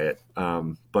justify it?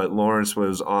 But Lawrence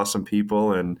was awesome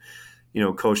people, and,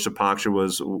 Coach Topakcha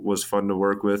was fun to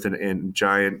work with, and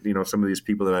Giant, some of these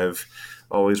people that I've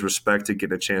always respected,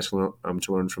 getting a chance to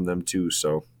learn from them too.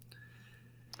 So,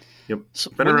 yep,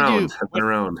 So I've been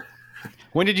around.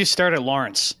 When did you start at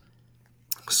Lawrence?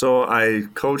 So I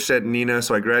coached at Neenah.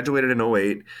 So I graduated in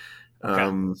 2008.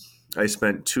 Okay. I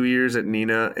spent 2 years at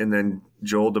Neenah, and then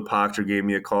Joel DePoctor gave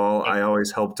me a call. I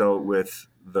always helped out with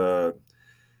the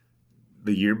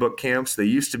yearbook camps. They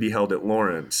used to be held at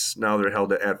Lawrence. Now they're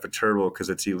held at Viterbo because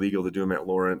it's illegal to do them at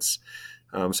Lawrence.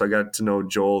 So I got to know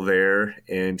Joel there,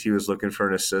 and he was looking for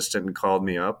an assistant and called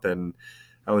me up. And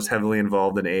I was heavily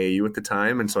involved in AAU at the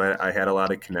time, and so I had a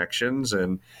lot of connections,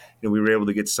 and we were able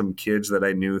to get some kids that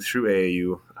I knew through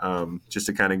AAU just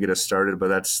to kind of get us started. But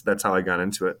that's how I got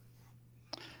into it.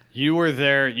 You were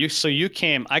there. You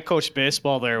came. I coached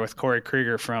baseball there with Corey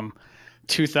Krieger from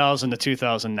 2000 to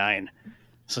 2009.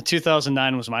 So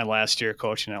 2009 was my last year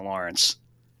coaching at Lawrence.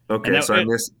 Okay, so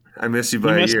I miss you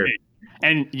by a year. Me.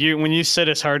 And when you said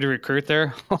it's hard to recruit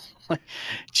there,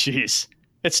 geez,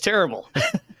 it's terrible.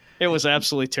 It was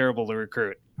absolutely terrible to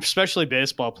recruit, especially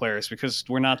baseball players, because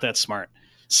we're not that smart.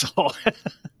 So,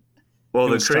 well,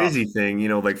 the crazy thing,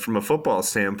 like from a football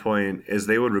standpoint, is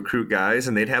they would recruit guys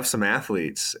and they'd have some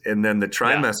athletes, and then the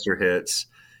trimester hits,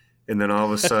 and then all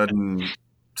of a sudden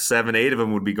 7-8 of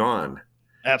them would be gone.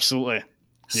 Absolutely.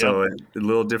 So a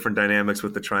little different dynamics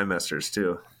with the trimesters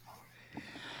too.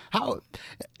 How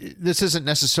this isn't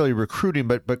necessarily recruiting,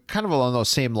 but kind of along those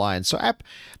same lines. So,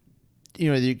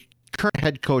 the current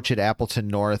head coach at Appleton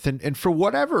North, and for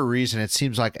whatever reason, it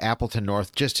seems like Appleton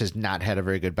North just has not had a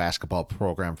very good basketball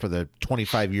program for the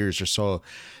 25 years or so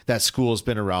that school has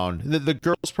been around. The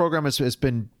girls program has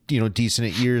been decent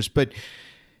at years, but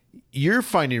you're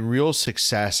finding real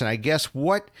success. And I guess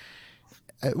what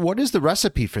is the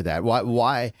recipe for that?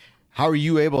 Why? How are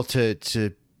you able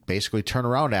to basically turn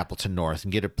around Appleton North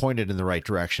and get it pointed in the right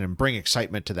direction and bring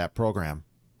excitement to that program?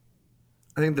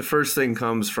 I think the first thing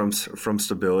comes from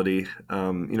stability.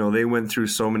 They went through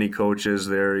so many coaches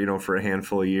there, for a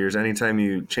handful of years. Anytime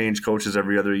you change coaches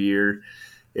every other year,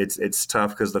 it's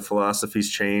tough because the philosophies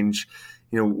change.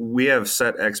 We have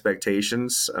set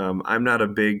expectations. I'm not a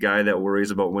big guy that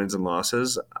worries about wins and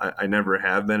losses. I never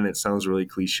have been. And it sounds really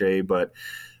cliche, but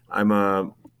I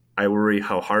worry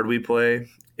how hard we play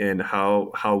and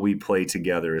how we play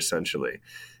together, essentially.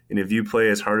 And if you play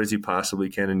as hard as you possibly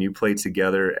can and you play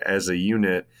together as a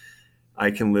unit,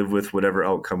 I can live with whatever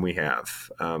outcome we have.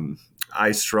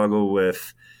 I struggle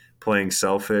with playing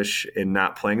selfish and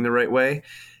not playing the right way.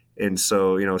 And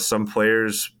so, some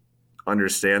players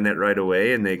understand that right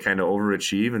away and they kind of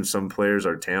overachieve, and some players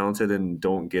are talented and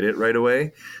don't get it right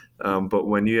away. But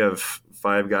when you have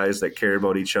 5 guys that care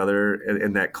about each other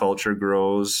and that culture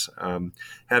grows,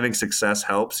 having success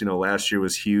helps. Last year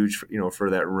was huge, for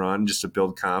that run, just to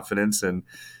build confidence and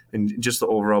just the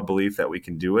overall belief that we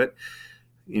can do it.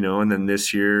 And then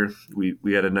this year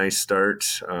we had a nice start.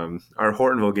 Our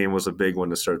Hortonville game was a big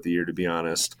one to start the year, to be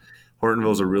honest.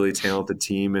 Hortonville's a really talented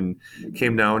team and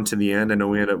came down to the end. I know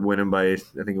we ended up winning by, I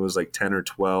think it was like 10 or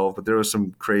 12, but there was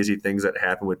some crazy things that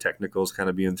happened with technicals kind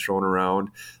of being thrown around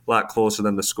a lot closer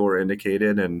than the score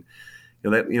indicated. And,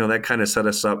 that kind of set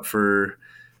us up for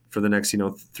the next,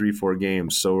 3-4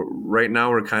 games. So right now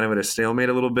we're kind of at a stalemate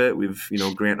a little bit. We've,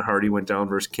 Grant Hardy went down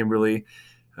versus Kimberly.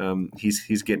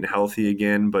 He's getting healthy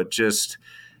again, but just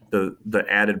the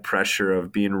added pressure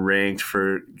of being ranked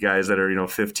for guys that are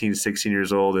 15, 16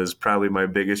 years old is probably my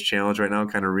biggest challenge right now,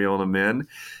 kind of reeling them in.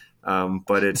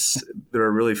 But they're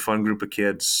a really fun group of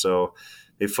kids, so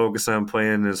they focus on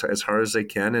playing as hard as they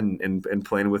can and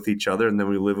playing with each other, and then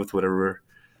we live with whatever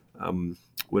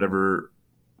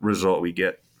result we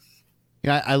get.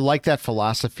 Yeah, I like that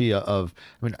philosophy of,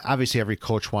 obviously every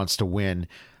coach wants to win,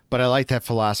 but I like that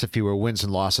philosophy where wins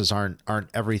and losses aren't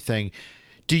everything.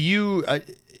 Do you,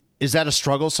 is that a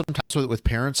struggle sometimes with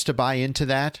parents to buy into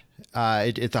that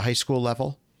at the high school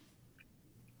level?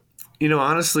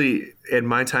 Honestly, in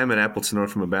my time at Appleton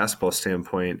North, from a basketball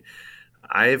standpoint,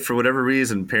 for whatever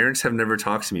reason, parents have never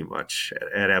talked to me much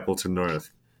at Appleton North.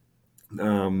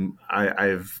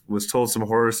 I was told some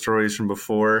horror stories from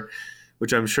before,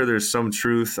 which I'm sure there's some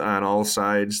truth on all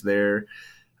sides there.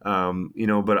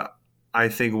 But I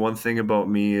think one thing about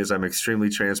me is I'm extremely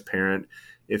transparent.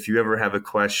 If you ever have a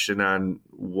question on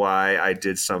why I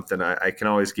did something, I can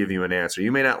always give you an answer.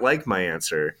 You may not like my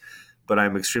answer, but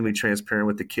I'm extremely transparent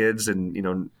with the kids. And,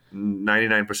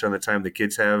 99% of the time, the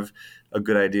kids have a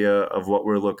good idea of what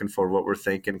we're looking for, what we're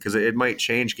thinking, because it might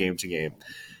change game to game.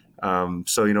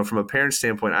 So, from a parent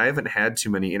standpoint, I haven't had too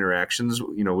many interactions,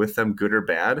 with them, good or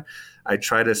bad. I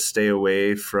try to stay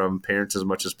away from parents as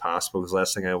much as possible, because the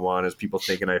last thing I want is people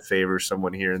thinking I favor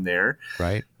someone here and there.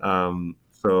 Right.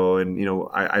 So,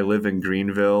 I live in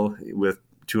Greenville with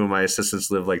 2 of my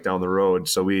assistants live like down the road.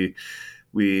 So we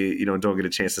don't get a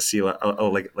chance to see like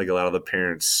a lot of the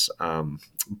parents.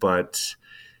 But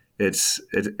it's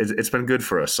been good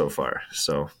for us so far.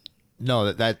 So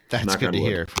no, that's good to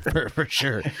hear for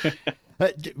sure.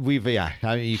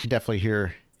 You can definitely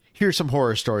hear some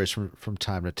horror stories from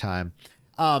time to time.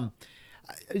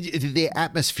 The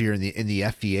atmosphere in the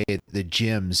FVA, the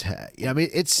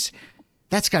gyms,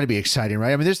 that's got to be exciting,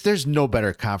 right? There's no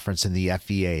better conference in the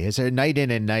FVA. Is there night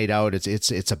in and night out?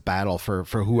 It's a battle for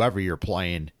whoever you're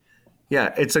playing.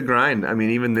 Yeah, it's a grind.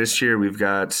 Even this year we've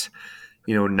got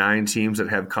 9 teams that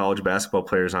have college basketball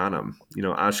players on them.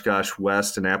 Oshkosh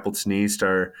West and Appleton East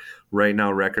are right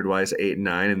now record-wise 8 and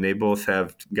 9, and they both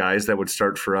have guys that would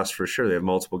start for us for sure. They have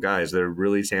multiple guys. They're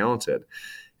really talented,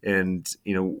 and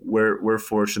we're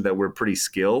fortunate that we're pretty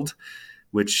skilled.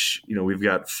 Which, we've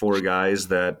got 4 guys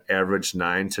that average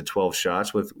 9 to 12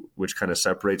 shots, which kind of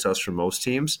separates us from most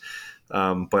teams.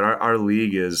 But our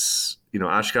league is,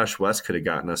 Oshkosh West could have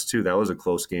gotten us too. That was a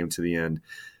close game to the end.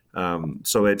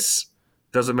 So it's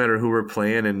doesn't matter who we're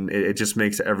playing, and it just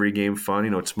makes every game fun.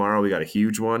 Tomorrow we got a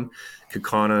huge one.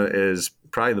 Kaukauna is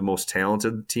probably the most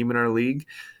talented team in our league,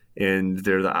 and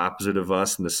they're the opposite of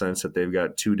us in the sense that they've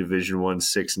got 2 Division I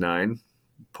 6'9"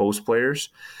 post players.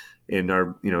 And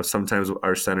sometimes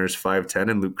our center is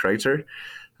 5'10" and Luke Kreitzer.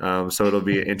 So it'll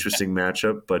be an interesting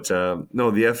matchup. But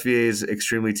no, the FVA is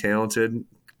extremely talented.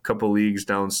 A couple leagues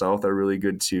down south are really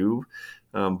good too.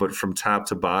 But from top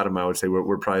to bottom, I would say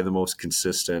we're probably the most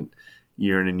consistent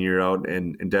year in and year out,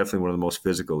 and definitely one of the most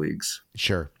physical leagues.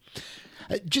 Sure.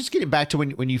 Just getting back to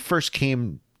when you first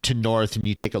came to North and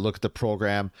you take a look at the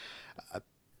program,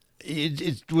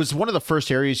 it was one of the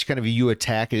first areas kind of you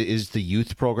attack is the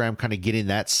youth program, kind of getting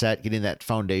that set, getting that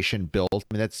foundation built.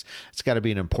 It's got to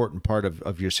be an important part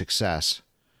of your success.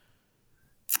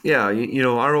 Yeah,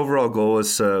 our overall goal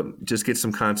is to just get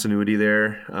some continuity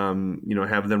there.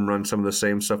 Have them run some of the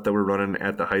same stuff that we're running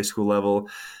at the high school level.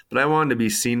 But I wanted to be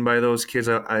seen by those kids,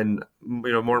 and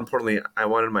more importantly, I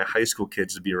wanted my high school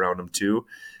kids to be around them too,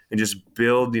 and just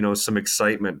build some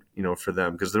excitement for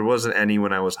them, because there wasn't any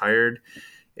when I was hired,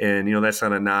 and that's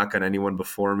not a knock on anyone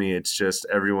before me. It's just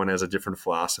everyone has a different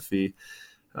philosophy.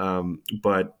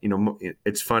 But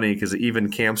it's funny because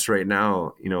even camps right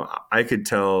now, I could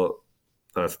tell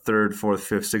a third, fourth,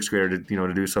 fifth, sixth grader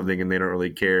to do something and they don't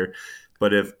really care.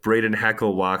 But if Braden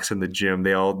Heckel walks in the gym,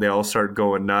 they all start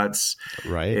going nuts.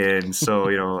 Right. And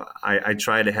so I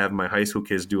try to have my high school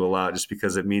kids do a lot just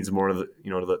because it means more to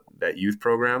that youth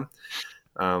program.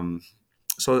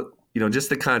 So just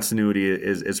the continuity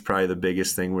is probably the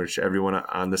biggest thing, which everyone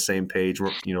on the same page,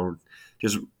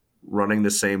 just running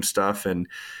the same stuff. And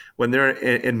when they're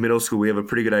in middle school, we have a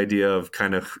pretty good idea of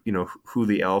kind of who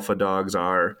the alpha dogs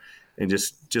are, and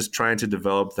just trying to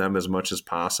develop them as much as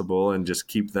possible and just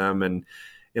keep them in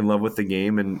love with the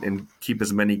game, and keep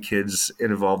as many kids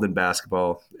involved in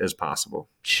basketball as possible.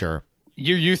 Sure.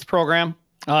 Your youth program,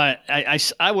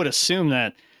 I would assume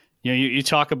that you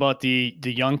talk about the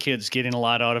young kids getting a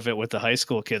lot out of it with the high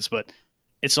school kids, but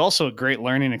it's also a great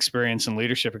learning experience and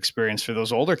leadership experience for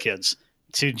those older kids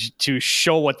to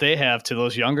show what they have to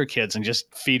those younger kids and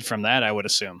just feed from that, I would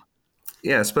assume.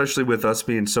 Yeah, especially with us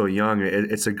being so young,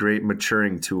 it's a great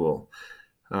maturing tool.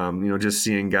 Just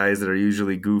seeing guys that are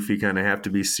usually goofy kind of have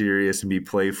to be serious and be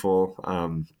playful.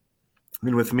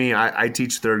 With me, I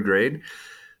teach third grade,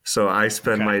 so I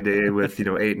spend my day with 8,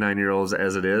 9-year-olds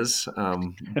as it is.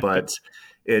 But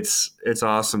it's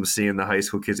awesome seeing the high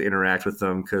school kids interact with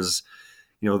them, because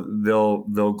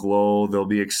they'll glow, they'll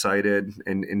be excited,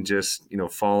 and just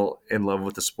fall in love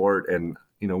with the sport. And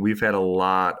we've had a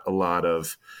lot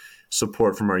of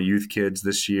support from our youth kids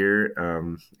this year,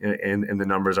 and the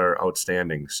numbers are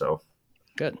outstanding. So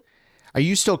good. Are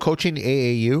you still coaching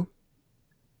AAU?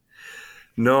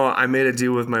 No, I made a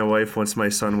deal with my wife once my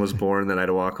son was born that I'd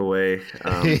walk away,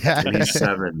 and he's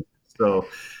 7. So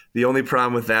the only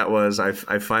problem with that was I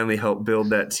finally helped build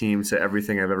that team to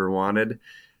everything I've ever wanted.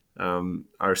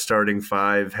 Our starting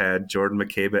 5 had Jordan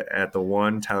McCabe at the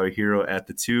 1, Tyler Hero at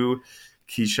the 2,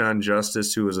 Keyshawn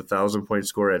Justice, who was a 1,000-point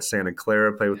scorer at Santa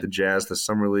Clara, played with the Jazz the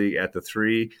Summer League, at the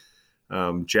 3.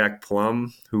 Jack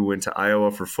Plum, who went to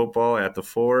Iowa for football, at the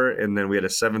 4. And then we had a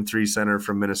 7'3" center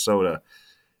from Minnesota.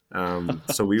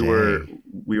 So we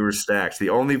were stacked.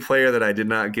 The only player that I did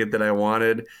not get that I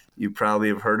wanted, you probably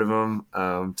have heard of him,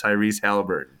 Tyrese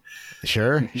Halliburton.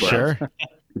 Sure.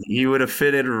 He would have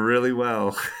fitted really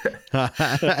well.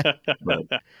 But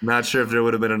not sure if there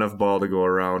would have been enough ball to go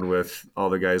around with all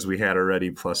the guys we had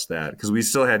already, plus that. Because we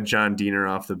still had John Diener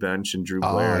off the bench and Drew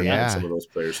Blair and some of those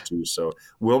players too. So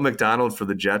Will McDonald for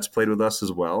the Jets played with us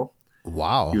as well.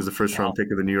 Wow. He was the first-round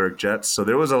pick of the New York Jets. So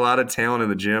there was a lot of talent in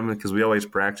the gym, because we always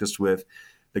practiced with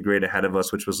the grade ahead of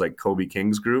us, which was like Kobe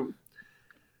King's group.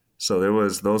 So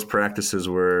those practices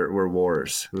were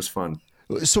wars. It was fun.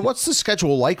 So what's the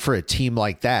schedule like for a team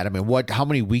like that? I mean, how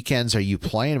many weekends are you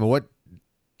playing? I mean,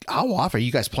 how often are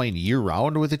you guys playing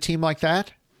year-round with a team like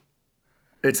that?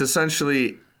 It's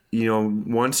essentially,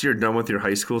 once you're done with your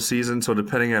high school season, so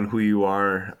depending on who you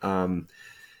are,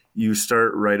 you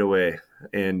start right away.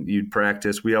 And you'd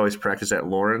practice. We always practice at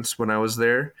Lawrence when I was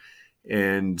there,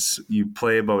 and you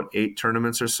play about 8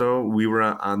 tournaments or so. We were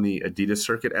on the Adidas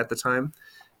circuit at the time.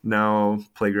 Now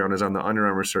Playground is on the Under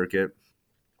Armour circuit.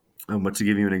 But to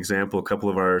give you an example, a couple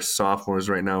of our sophomores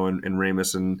right now in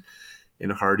Ramus and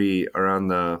Hardy are on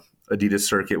the Adidas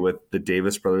circuit with the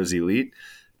Davis Brothers Elite.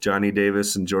 Johnny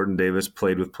Davis and Jordan Davis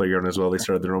played with Playground as well. They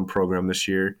started their own program this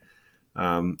year.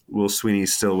 Will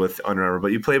Sweeney's still with Under Armour.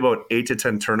 But you play about 8 to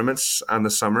 10 tournaments on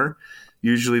the summer.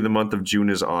 Usually the month of June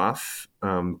is off.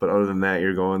 But other than that,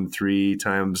 you're going 3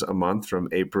 times a month from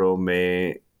April,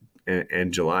 May,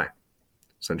 and July,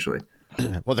 essentially.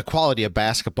 Well, the quality of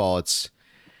basketball, it's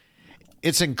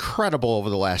incredible over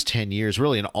the last 10 years,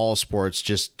 really in all sports,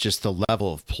 just the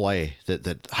level of play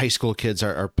that high school kids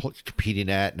are competing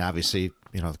at, and obviously,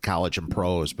 the college and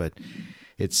pros, but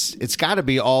it's got to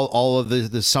be all of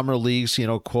the summer leagues,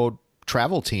 quote,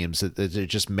 travel teams that they're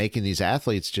just making these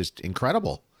athletes just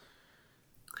incredible.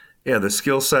 Yeah, the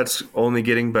skill set's only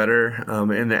getting better,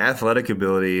 and the athletic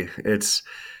ability, it's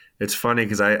funny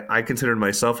because I considered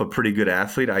myself a pretty good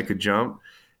athlete. I could jump.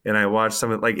 And I watched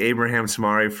someone like Abraham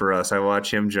Samari for us. I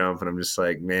watch him jump, and I'm just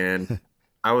like, man,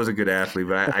 I was a good athlete,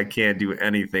 but I can't do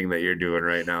anything that you're doing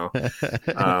right now.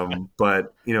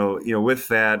 But with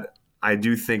that, I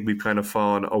do think we've kind of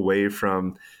fallen away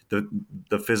from the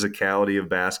physicality of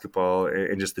basketball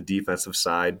and just the defensive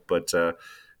side. But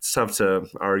it's tough to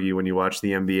argue when you watch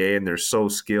the NBA and they're so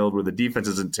skilled, where the defense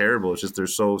isn't terrible. It's just they're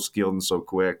so skilled and so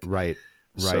quick. Right.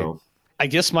 So I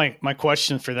guess my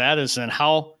question for that is then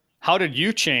how did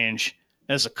you change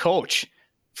as a coach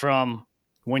from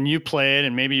when you played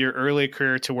and maybe your early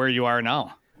career to where you are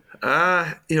now?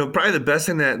 Probably the best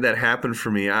thing that happened for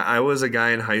me, I was a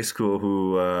guy in high school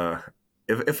who,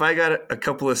 if I got a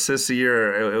couple assists a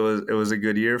year, it was a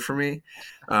good year for me.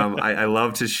 I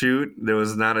love to shoot. There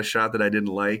was not a shot that I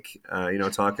didn't like.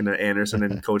 Talking to Anderson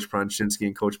and Coach Pronchinsky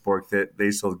and Coach Bork, that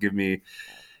they still give me,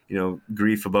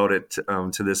 grief about it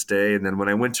to this day. And then when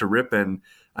I went to Ripon,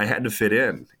 I had to fit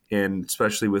in, and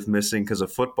especially with missing because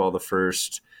of football the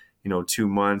first 2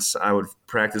 months, I would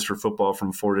practice for football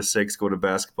from 4 to 6, go to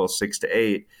basketball 6 to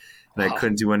 8. And I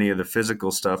couldn't do any of the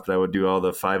physical stuff, but I would do all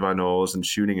the 5-on-0s and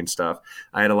shooting and stuff.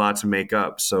 I had a lot to make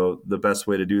up. So the best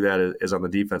way to do that is on the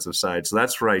defensive side. So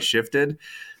that's where I shifted.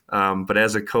 But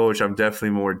as a coach, I'm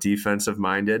definitely more defensive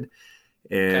minded.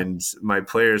 And my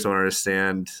players don't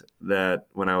understand that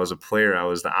when I was a player, I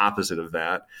was the opposite of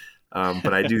that.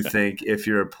 But I do think if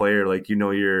you're a player, like,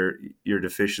 your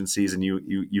deficiencies and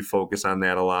you focus on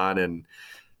that a lot. And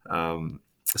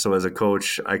so as a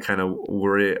coach, I kind of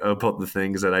worry about the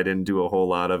things that I didn't do a whole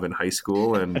lot of in high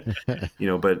school. And,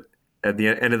 but at the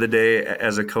end of the day,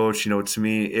 as a coach, to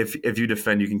me, if you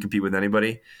defend, you can compete with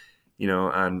anybody,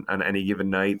 on any given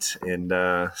night. And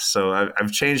so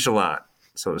I've changed a lot,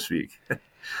 so to speak.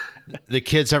 The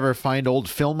kids ever find old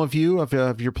film of you,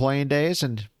 of your playing days,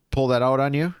 and pull that out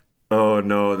on you? Oh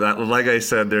no, that, like I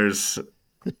said,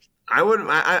 I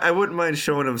wouldn't mind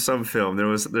showing them some film.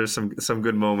 There's some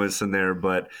good moments in there,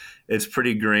 but it's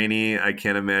pretty grainy. I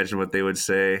can't imagine what they would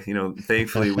say.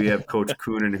 Thankfully we have Coach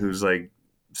Coonan, who's like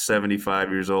 75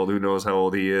 years old. Who knows how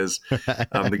old he is?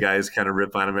 The guys kind of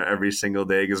rip on him every single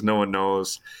day because no one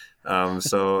knows.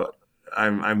 So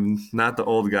I'm not the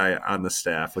old guy on the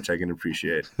staff, which I can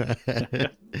appreciate.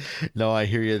 No, I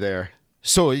hear you there.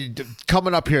 So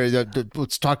coming up here,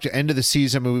 let's talk to end of the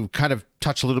season. I mean, we've kind of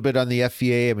touched a little bit on the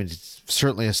FVA. I mean, it's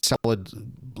certainly a solid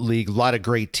league, a lot of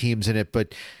great teams in it.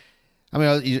 But I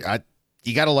mean,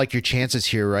 you got to like your chances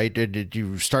here, right?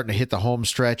 You're starting to hit the home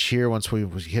stretch here. Once we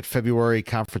hit February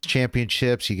conference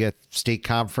championships, you get state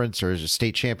conference or a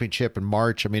state championship in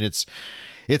March. I mean, it's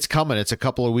coming. It's a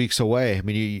couple of weeks away. I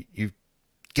mean, you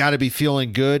got to be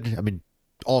feeling good. I mean,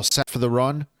 all set for the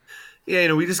run.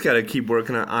 Yeah, we just got to keep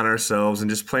working on ourselves and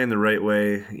just playing the right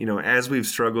way. As we've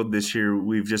struggled this year,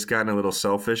 we've just gotten a little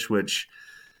selfish, which,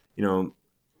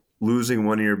 losing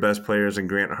one of your best players in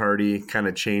Grant Hardy kind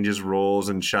of changes roles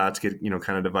and shots get,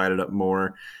 kind of divided up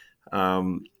more.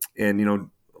 And,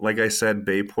 like I said,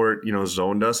 Bayport,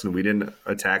 zoned us and we didn't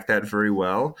attack that very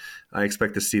well. I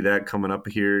expect to see that coming up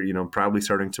here, probably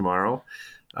starting tomorrow.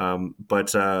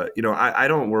 But I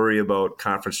don't worry about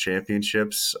conference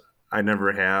championships. I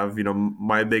never have.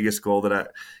 My biggest goal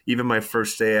even my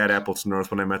first day at Appleton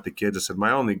North when I met the kids, I said,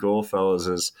 my only goal, fellas,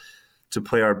 is to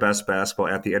play our best basketball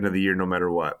at the end of the year, no matter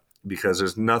what, because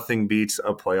there's nothing beats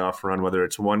a playoff run, whether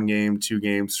it's 1 game, 2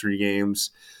 games, 3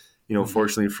 games.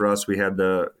 Fortunately for us, we had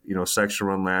the, section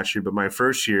run last year, but my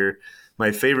first year,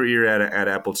 my favorite year at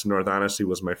Appleton North, honestly,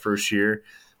 was my first year.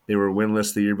 They were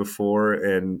winless the year before,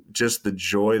 and just the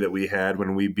joy that we had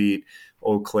when we beat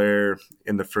Eau Claire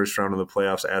in the first round of the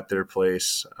playoffs at their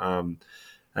place. I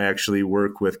actually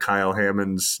work with Kyle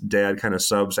Hammond's dad, kind of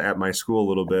subs at my school a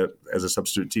little bit as a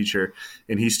substitute teacher,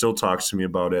 and he still talks to me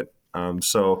about it.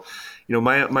 So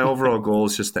my overall goal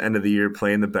is just the end of the year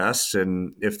playing the best,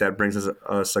 and if that brings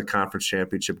us a conference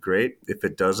championship, great. If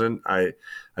it doesn't,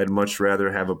 I'd much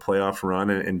rather have a playoff run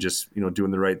and just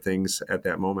doing the right things at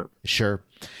that moment. Sure,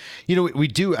 we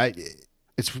do.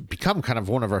 It's become kind of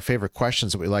one of our favorite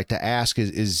questions that we like to ask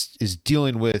is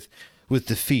dealing with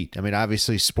defeat. I mean,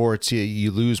 obviously sports, you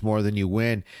lose more than you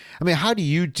win. I mean, how do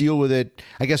you deal with it?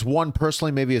 I guess one,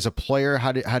 personally, maybe as a player,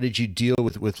 how did you deal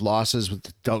with losses,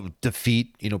 with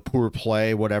defeat, poor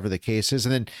play, whatever the case is?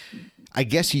 And then I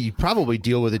guess you probably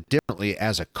deal with it differently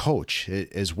as a coach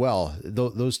as well.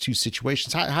 Those two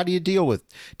situations, how do you deal with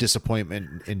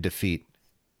disappointment and defeat?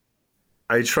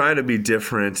 I try to be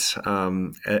different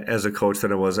as a coach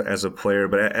than I was as a player.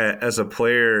 But as a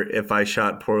player, if I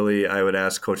shot poorly, I would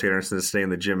ask Coach Anderson to stay in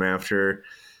the gym after.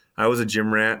 I was a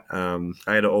gym rat. I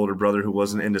had an older brother who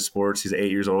wasn't into sports. He's 8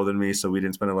 years older than me, so we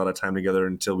didn't spend a lot of time together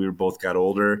until we both got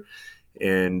older.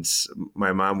 And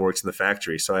my mom works in the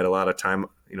factory, so I had a lot of time,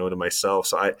 to myself.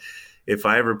 So if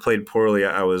I ever played poorly,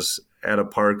 I was at a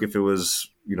park if it was,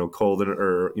 cold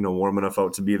or warm enough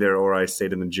out to be there, or I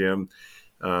stayed in the gym.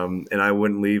 And I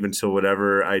wouldn't leave until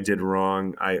whatever I did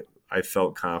wrong, I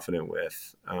felt confident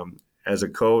with. As a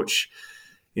coach,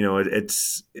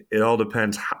 it all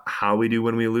depends how we do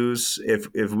when we lose.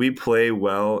 If we play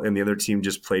well and the other team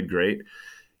just played great,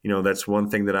 that's one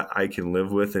thing that I can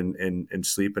live with and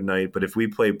sleep at night. But if we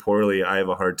play poorly, I have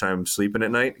a hard time sleeping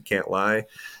at night. Can't lie.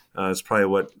 It's probably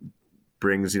what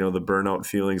brings, the burnout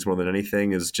feelings more than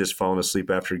anything, is just falling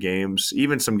asleep after games.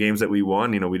 Even some games that we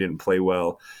won, we didn't play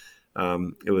well.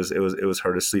 It was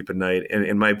hard to sleep at night.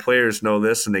 And my players know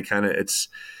this, and they it's,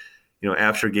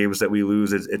 after games that we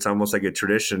lose, it's almost like a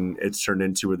tradition it's turned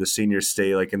into, where the seniors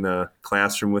stay like in the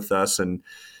classroom with us. And,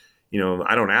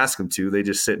 I don't ask them to. They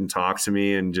just sit and talk to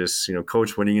me and just,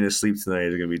 Coach, when are you going to sleep tonight?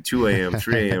 Is it going to be 2 a.m.,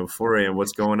 3 a.m., 4 a.m.?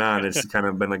 What's going on? It's kind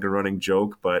of been like a running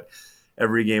joke. But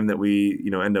every game that we,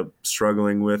 end up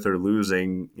struggling with or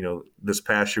losing, this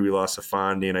past year we lost to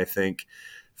Fondy, and I think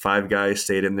 5 guys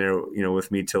stayed in there, with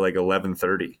me till like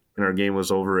 11:30, and our game was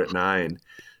over at 9,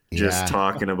 just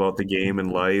talking about the game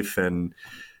and life. And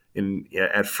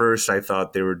at first I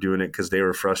thought they were doing it because they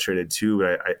were frustrated too,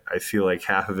 but I feel like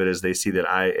half of it is they see that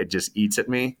it just eats at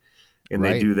me, and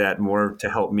They do that more to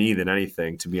help me than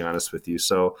anything, to be honest with you.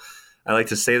 So I like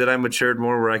to say that I matured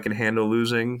more, where I can handle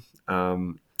losing.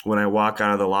 When I walk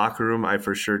out of the locker room, I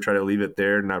for sure try to leave it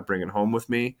there and not bring it home with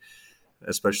me,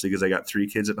 especially because I got 3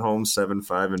 kids at home, 7,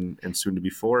 5, and soon to be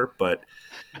 4. But,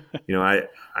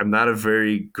 I'm not a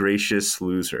very gracious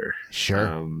loser.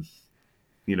 Sure.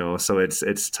 So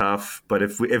it's tough. But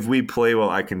if we play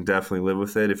well, I can definitely live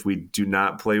with it. If we do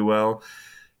not play well,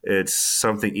 it's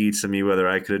something eats at me, whether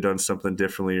I could have done something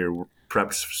differently or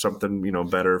prepped something,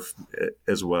 better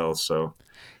as well. So.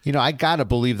 I got to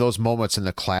believe those moments in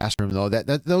the classroom, though,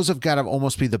 that those have got to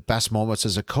almost be the best moments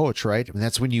as a coach, right? I mean,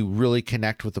 that's when you really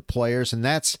connect with the players. And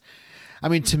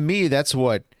to me, that's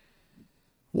what,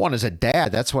 as a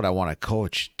dad, that's what I want a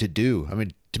coach to do. I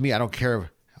mean, to me, I don't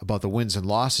care about the wins and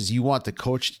losses. You want the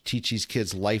coach to teach these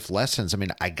kids life lessons. I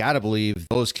mean, I got to believe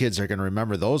those kids are going to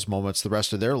remember those moments the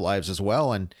rest of their lives as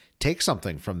well, and take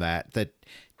something from that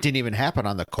didn't even happen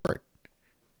on the court.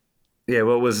 Yeah,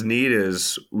 what was neat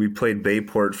is we played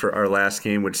Bayport for our last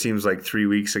game, which seems like 3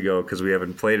 weeks ago because we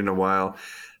haven't played in a while.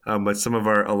 But some of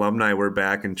our alumni were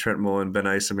back, in Trent Mullen, Ben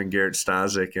Isom, and Garrett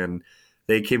Stazik, and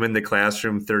they came in the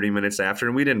classroom 30 minutes after,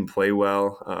 and we didn't play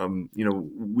well.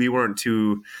 We weren't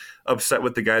too upset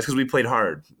with the guys because we played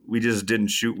hard. We just didn't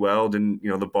shoot well.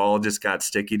 The ball just got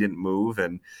sticky, didn't move.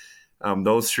 And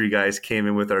those 3 guys came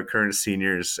in with our current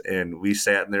seniors, and we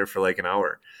sat in there for like an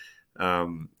hour.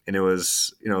 And it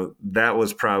was, that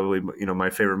was probably, my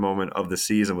favorite moment of the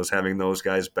season, was having those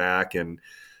guys back and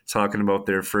talking about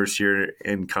their first year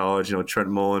in college. Trent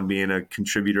Mullen being a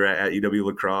contributor at UW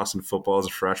lacrosse and football as a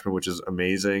freshman, which is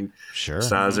amazing. Sure.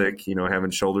 Stazik,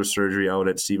 having shoulder surgery out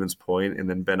at Stevens Point, and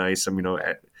then Ben Isom,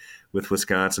 with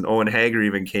Wisconsin. Owen Hager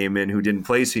even came in, who didn't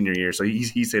play senior year, so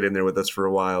he stayed in there with us for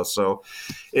a while. So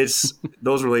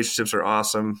those relationships are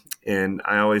awesome, and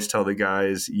I always tell the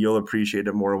guys, you'll appreciate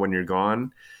it more when you're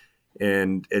gone.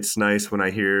 And it's nice when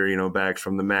I hear, back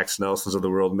from the Max Nelsons of the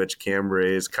world, Mitch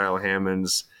Cambrays, Kyle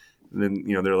Hammonds, and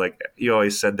then, they're like, you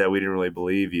always said that, we didn't really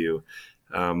believe you.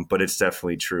 But it's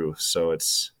definitely true. So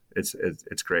it's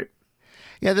great.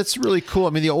 Yeah, that's really cool. I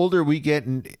mean, the older we get,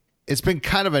 and it's been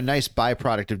kind of a nice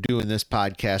byproduct of doing this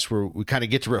podcast, where we kind of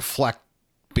get to reflect,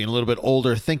 being a little bit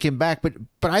older, thinking back. But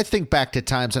I think back to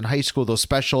times in high school,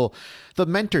 the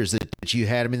mentors that you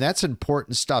had. I mean, that's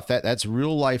important stuff. That's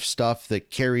real life stuff that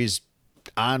carries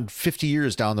on 50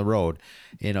 years down the road.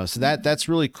 So that's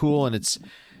really cool, and it's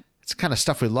kind of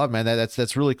stuff we love, man.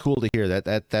 That's really cool to hear.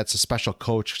 That's a special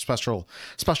coach,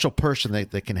 special person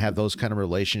that can have those kind of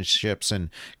relationships and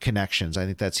connections. I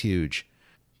think that's huge.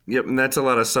 Yep, and that's a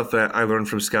lot of stuff that I learned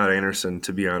from Scott Anderson,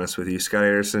 to be honest with you. Scott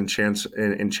Anderson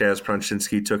and Chaz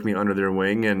Prunchinski took me under their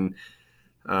wing, and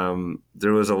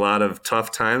there was a lot of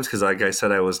tough times because, like I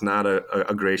said, I was not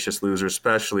a gracious loser,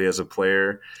 especially as a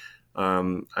player.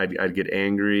 I'd get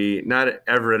angry, not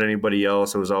ever at anybody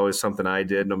else. It was always something I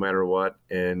did, no matter what,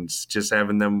 and just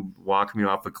having them walk me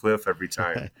off a cliff every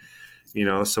time.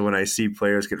 So when I see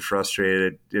players get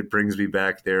frustrated, it brings me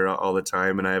back there all the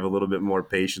time, and I have a little bit more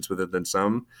patience with it than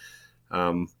some.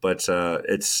 But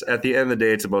it's, at the end of the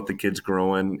day, it's about the kids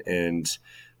growing, and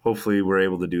hopefully we're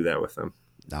able to do that with them.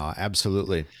 No,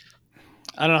 absolutely.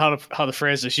 I don't know how to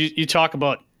phrase this. You talk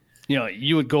about,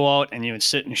 you would go out and you would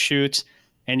sit and shoot,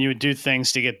 and you would do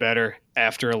things to get better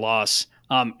after a loss.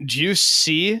 Do you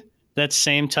see that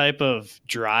same type of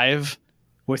drive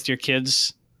with your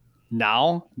kids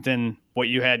now than what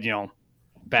you had,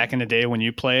 back in the day when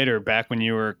you played, or back when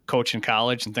you were coaching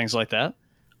college and things like that?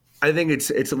 I think it's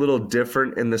a little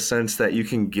different in the sense that you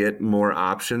can get more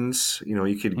options. You know,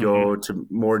 you could go to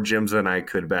more gyms than I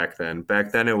could back then.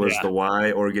 Back then it was the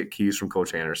Y or get keys from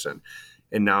Coach Anderson.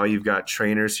 And now you've got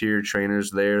trainers here, trainers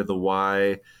there, the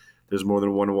Y. There's more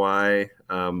than one Y.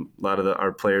 A lot of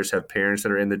our players have parents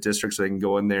that are in the district, so they can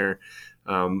go in there.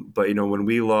 But, you know, when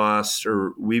we lost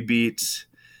or we beat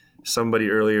somebody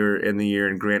earlier in the year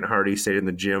and Grant Hardy stayed in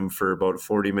the gym for about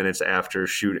 40 minutes after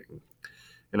shooting.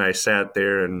 And I sat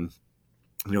there and,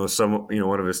 you know,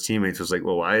 one of his teammates was like,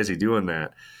 well, why is he doing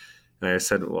that? And I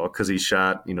said, well, because he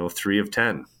shot, 3 of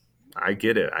 10. I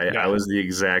get it. I was the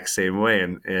exact same way.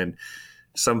 And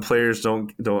some players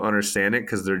don't understand it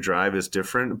because their drive is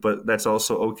different, but that's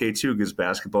also okay too, because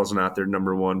basketball is not their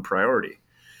number one priority.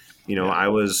 I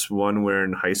was one where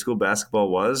in high school basketball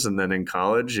was, and then in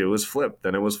college it was flipped.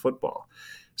 Then it was football.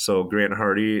 So Grant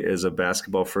Hardy is a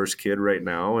basketball first kid right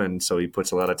now, and so he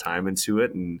puts a lot of time into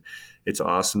it, and it's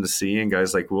awesome to see. And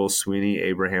guys like Will Sweeney,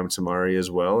 Abraham Tamari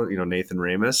as well, Nathan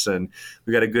Ramus, and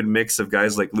we got a good mix of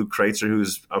guys like Luke Kreitzer,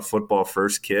 who's a football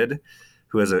first kid,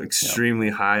 who has an extremely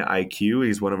high IQ.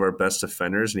 He's one of our best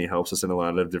defenders, and he helps us in a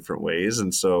lot of different ways.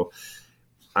 And so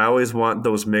I always want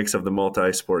those mix of the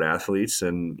multi-sport athletes,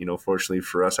 and fortunately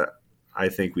for us, I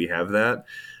think we have that.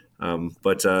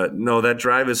 But no, that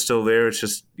drive is still there. It's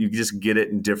just you just get it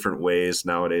in different ways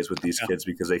nowadays with these kids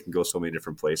because they can go so many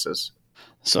different places.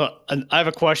 So I have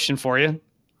a question for you,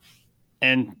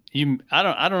 and I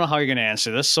don't know how you're going to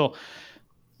answer this. So,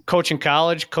 coach in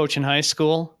college, coach in high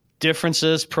school,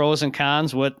 differences, pros and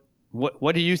cons. What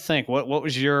do you think? What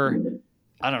was your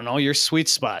your sweet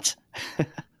spot?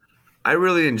 I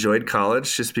really enjoyed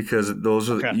college just because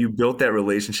you built that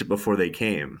relationship before they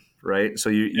came, right? So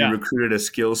you recruited a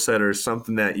skill set or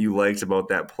something that you liked about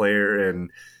that player, and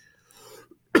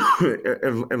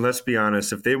and let's be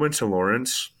honest, if they went to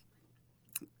Lawrence,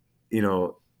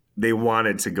 they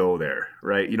wanted to go there,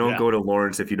 right? You don't go to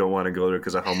Lawrence if you don't want to go there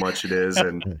because of how much it is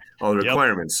and all the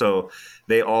requirements. So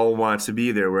they all want to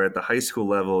be there. Where at the high school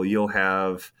level, you'll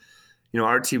have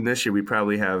our team this year, we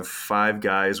probably have 5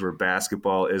 guys where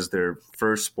basketball is their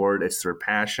first sport. It's their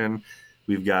passion.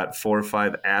 We've got 4 or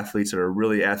 5 athletes that are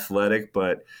really athletic,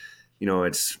 but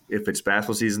if it's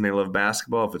basketball season, they love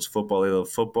basketball. If it's football, they love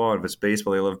football. If it's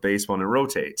baseball, they love baseball, and it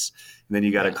rotates. And then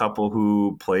you got a couple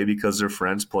who play because their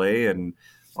friends play, and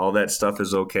all that stuff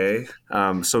is okay.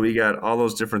 So we got all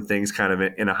those different things kind of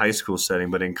in a high school setting,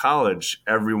 but in college,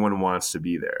 everyone wants to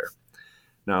be there.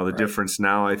 Now, the difference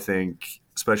now, I think,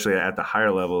 especially at the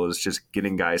higher level, is just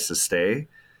getting guys to stay,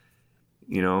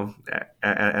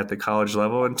 at the college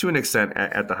level, and to an extent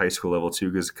at the high school level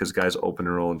too, because guys open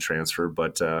enroll and transfer.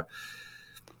 But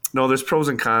no, there's pros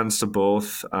and cons to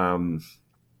both. I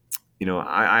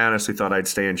honestly thought I'd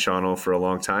stay in Shawano for a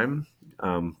long time,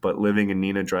 but living in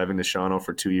Neenah, driving to Shawano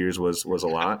for 2 years was a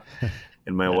lot,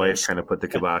 and my wife kind of put the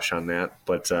kibosh on that.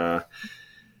 But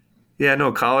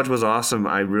college was awesome.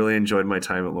 I really enjoyed my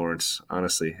time at Lawrence,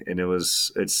 honestly. And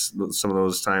it's some of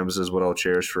those times is what I'll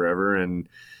cherish forever. And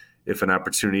if an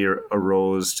opportunity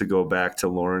arose to go back to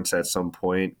Lawrence at some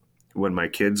point when my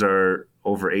kids are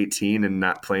over 18 and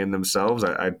not playing themselves,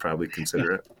 I'd probably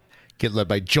consider it. Get led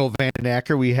by Joe Van Den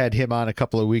Acker. We had him on a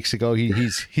couple of weeks ago.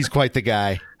 He's quite the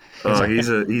guy. Oh, he's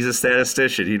a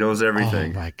statistician. He knows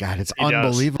everything. Oh my God, it's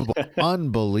unbelievable.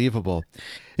 Unbelievable.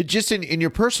 Just in your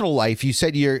personal life, you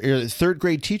said you're a third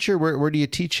grade teacher. Where do you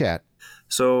teach at?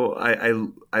 So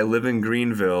I live in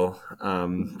Greenville.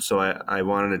 So I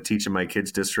wanted to teach in my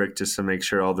kids' district just to make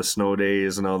sure all the snow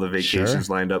days and all the vacations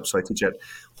lined up. So I teach at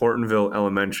Hortonville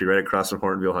Elementary, right across from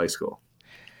Hortonville High School.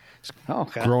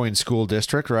 Okay. Growing school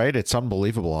district, right? It's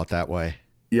unbelievable out that way.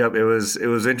 Yep, it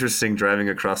was interesting driving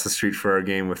across the street for our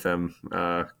game with them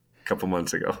a couple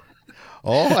months ago.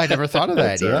 Oh, I never thought of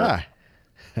that. Yeah.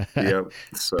 Yep.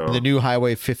 So the new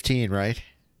Highway 15, right?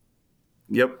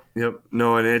 Yep.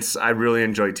 No, and I really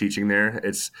enjoy teaching there.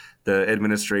 The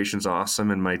administration's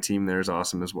awesome, and my team there is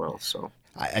awesome as well. So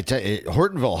I tell you,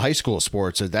 Hortonville High School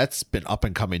sports, that's been up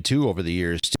and coming too over the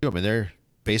years too. I mean, their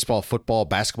baseball, football,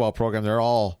 basketball program, they're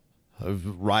all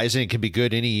rising. It can be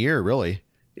good any year, really.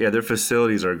 Yeah, their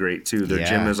facilities are great too. Their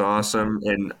gym is awesome,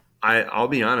 and I'll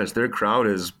be honest, their crowd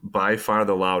is by far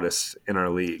the loudest in our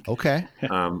league. Okay.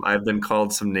 I've been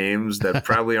called some names that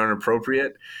probably aren't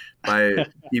appropriate by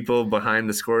people behind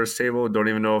the scores table. Don't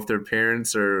even know if they're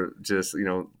parents or just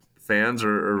fans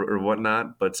or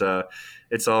whatnot. But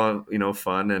it's all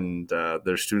fun, and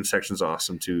their student section's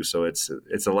awesome too. So it's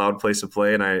a loud place to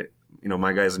play, and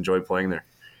my guys enjoy playing there.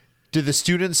 Do the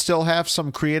students still have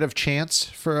some creative chants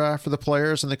for the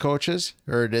players and the coaches,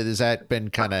 or has that been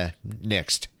kind of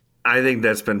nixed? I think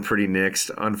that's been pretty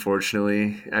nixed,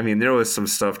 unfortunately. I mean, there was some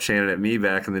stuff chanted at me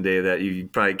back in the day that you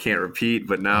probably can't repeat,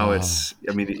 but now Oh,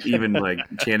 I mean, even like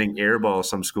chanting airball,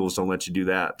 some schools don't let you do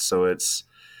that. So it's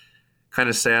kind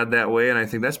of sad that way. And I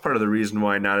think that's part of the reason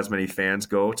why not as many fans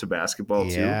go to basketball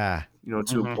too, yeah.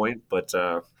 to a point, but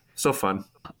still fun.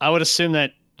 I would assume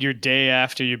that your day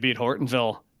after you beat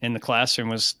Hortonville in the classroom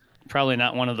was probably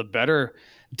not one of the better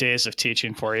days of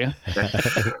teaching for you.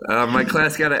 My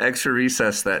class got an extra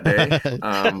recess that day.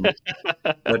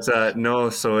 But no,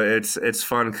 so it's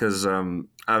fun because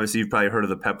obviously you've probably heard of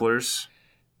the Peplers.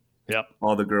 Yep.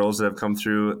 All the girls that have come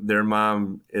through, their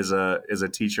mom is a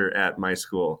teacher at my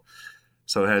school,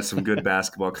 so I had some good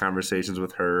basketball conversations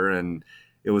with her, and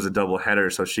it was a double header,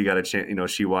 so she got a chance.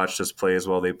 She watched us play as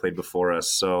well. They played before us,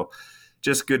 so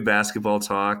just good basketball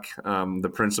talk.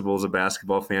 The principal's a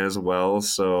basketball fan as well,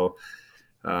 so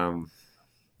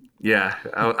yeah,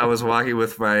 I was walking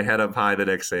with my head up high the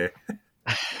next day.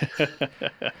 All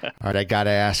right, I gotta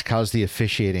ask, how's the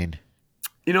officiating?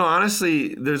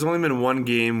 Honestly, there's only been one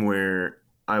game where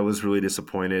I was really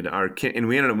disappointed. And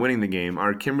we ended up winning the game.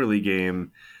 Our Kimberly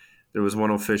game, there was one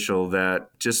official that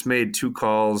just made two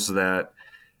calls that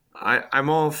I'm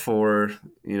all for,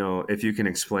 if you can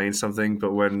explain something,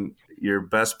 but when your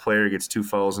best player gets two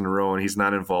fouls in a row and he's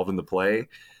not involved in the play,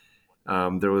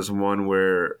 there was one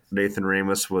where Nathan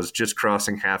Ramos was just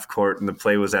crossing half court and the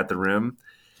play was at the rim,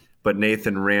 but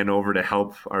Nathan ran over to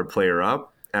help our player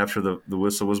up after the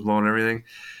whistle was blown and everything.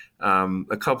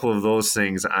 A couple of those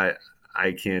things I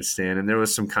can't stand. And there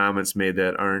was some comments made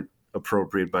that aren't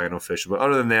appropriate by an official. But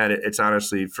other than that, it's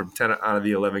honestly, from 10 out of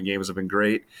the 11 games have been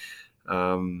great.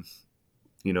 And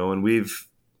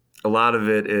a lot of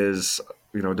it is,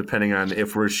 depending on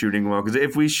if we're shooting well. Because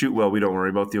if we shoot well, we don't worry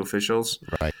about the officials.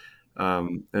 Right.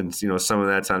 And, some of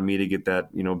that's on me to get that,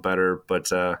 better.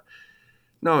 But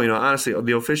no, honestly,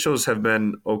 the officials have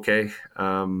been okay.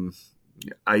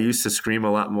 I used to scream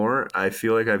a lot more. I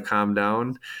feel like I've calmed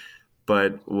down.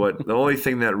 But the only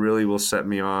thing that really will set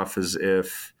me off is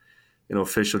if an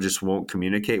official just won't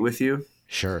communicate with you.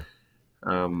 Sure.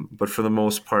 But for the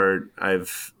most part,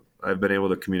 I've been able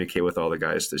to communicate with all the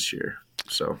guys this year.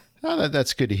 So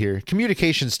That's good to hear.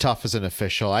 Communication's tough as an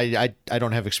official. I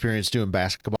don't have experience doing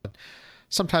basketball.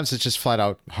 Sometimes it's just flat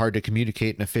out hard to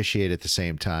communicate and officiate at the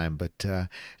same time. But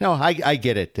no, I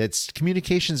get it.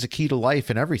 Communication's the key to life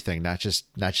and everything, not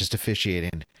just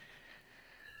officiating.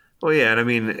 Well, yeah, and I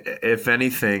mean, if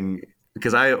anything,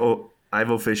 because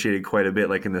I've officiated quite a bit,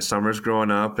 like in the summers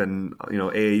growing up, and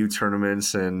AAU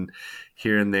tournaments and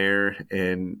here and there.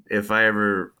 And if I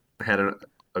ever had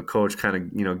a coach kind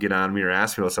of get on me or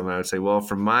ask me about something, I would say, well,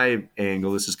 from my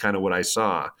angle, this is kind of what I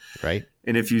saw. Right.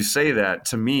 And if you say that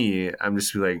to me, I'm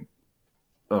just like,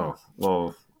 oh,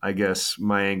 well, I guess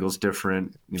my angle's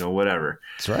different, whatever.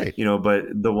 That's right. But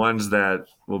the ones that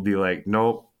will be like,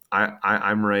 nope,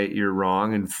 I'm right, you're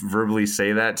wrong, and verbally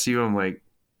say that to you, I'm like,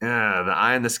 the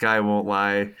eye in the sky won't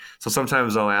lie. So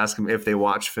sometimes I'll ask them if they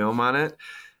watch film on it.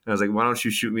 And I was like, why don't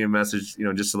you shoot me a message,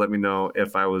 just to let me know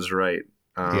if I was right.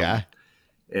 Yeah.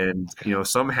 And,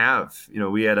 some have.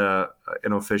 We had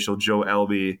an official, Joe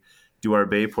Elby, do our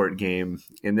Bayport game,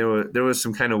 and there was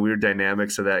some kind of weird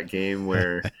dynamics of that game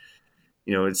where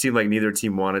it seemed like neither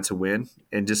team wanted to win,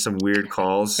 and just some weird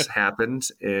calls happened,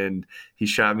 and he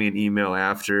shot me an email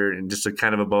after and just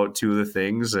kind of about two of the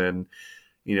things, and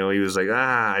he was like,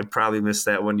 I probably missed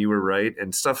that one, you were right,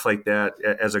 and stuff like that.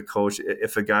 As a coach,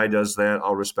 if a guy does that,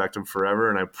 I'll respect him forever,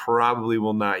 and I probably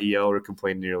will not yell or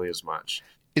complain nearly as much.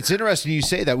 It's interesting you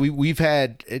say that. We've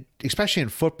had, especially in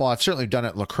football, I've certainly done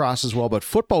it in lacrosse as well, but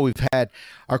football,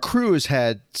 our crew has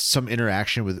had some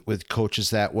interaction with coaches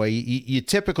that way. You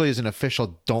typically, as an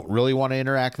official, don't really want to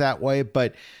interact that way,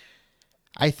 but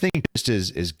I think just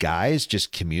as guys,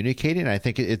 just communicating, I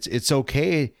think it's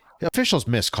okay. Officials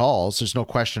miss calls. There's no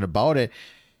question about it.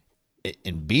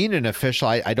 In being an official,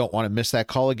 I don't want to miss that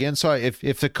call again. So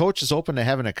if the coach is open to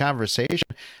having a conversation,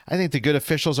 I think the good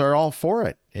officials are all for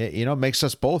it. It makes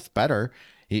us both better.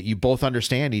 You both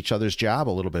understand each other's job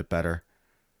a little bit better.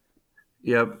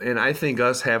 Yep, and I think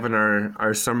us having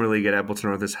our summer league at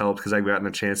Appleton North has helped because I've gotten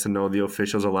a chance to know the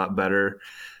officials a lot better.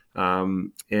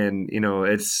 And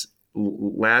it's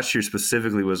last year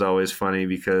specifically was always funny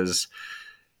because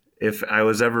if I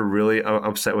was ever really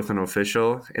upset with an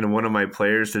official and one of my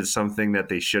players did something that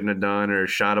they shouldn't have done or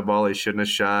shot a ball they shouldn't have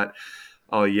shot,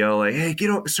 I'll yell like, hey, get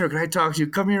over, sir, can I talk to you?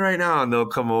 Come here right now. And they'll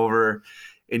come over,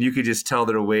 and you could just tell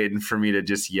they're waiting for me to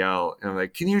just yell. And I'm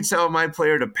like, can you tell my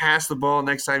player to pass the ball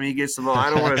next time he gets the ball?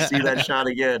 I don't want to see that shot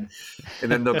again.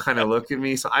 And then they'll kind of look at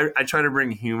me. So I try to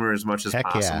bring humor as much as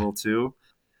possible too.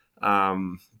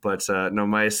 But no,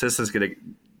 my assistant's going to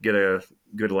get a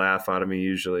good laugh out of me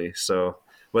usually. So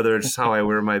whether it's how I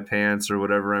wear my pants or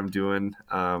whatever I'm doing,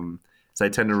 so I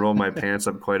tend to roll my pants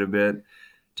up quite a bit.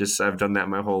 Just I've done that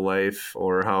my whole life,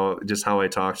 or how I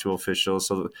talk to officials.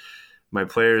 So my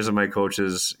players and my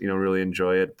coaches, really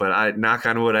enjoy it. But I knock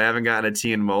on wood, I haven't gotten a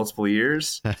tee in multiple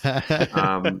years.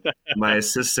 My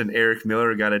assistant Eric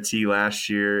Miller got a tee last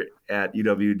year at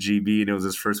UWGB, and it was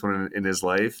his first one in his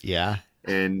life. Yeah,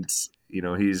 and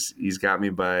he's got me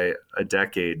by a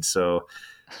decade. So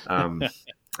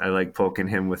I like poking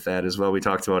him with that as well. We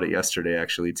talked about it yesterday,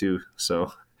 actually, too.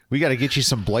 So we got to get you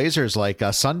some blazers like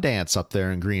Sundance up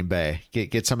there in Green Bay.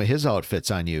 Get some of his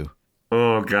outfits on you.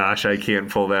 Oh gosh, I can't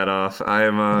pull that off. I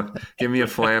am give me a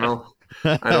flannel.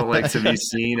 I don't like to be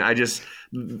seen. I just,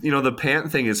 the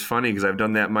pant thing is funny because I've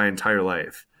done that my entire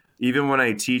life. Even when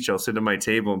I teach, I'll sit at my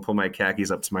table and pull my khakis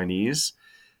up to my knees,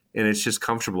 and it's just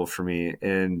comfortable for me.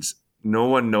 And no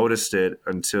one noticed it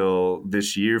until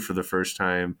this year for the first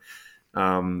time.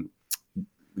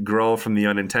 Girl from the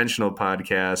Unintentional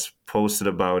podcast posted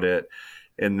about it,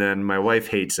 and then my wife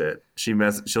hates it.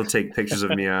 She'll take pictures of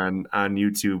me on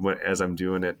YouTube as I'm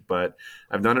doing it, but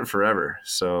I've done it forever.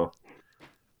 So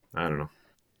I don't know.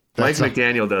 Mike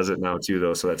McDaniel does it now too,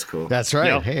 though, so that's cool. That's right.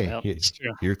 Yep, Hey, yep, it's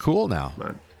true. You're cool now.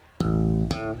 But,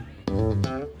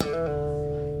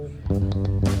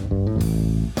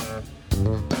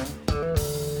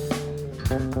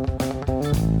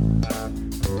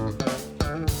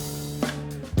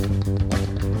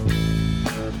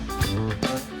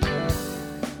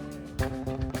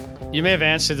 You may have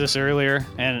answered this earlier,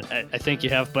 and I think you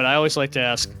have, but I always like to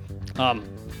ask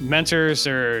mentors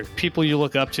or people you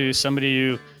look up to,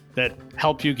 somebody that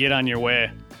help you get on your way.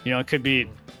 It could be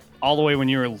all the way when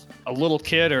you were a little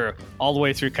kid or all the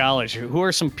way through college. Who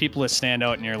are some people that stand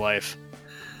out in your life?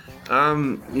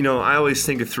 I always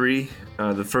think of three.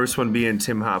 The first one being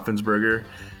Tim Hoffensberger,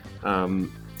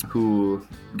 who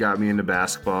got me into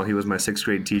basketball. He was my sixth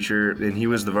grade teacher, and he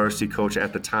was the varsity coach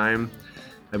at the time.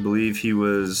 I believe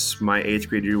my eighth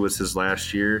grade year was his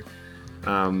last year.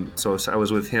 So I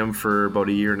was with him for about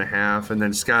a year and a half. And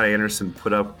then Scott Anderson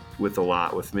put up with a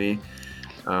lot with me.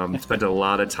 Spent a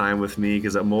lot of time with me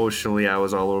because emotionally I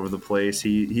was all over the place.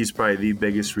 He's probably the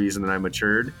biggest reason that I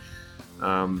matured.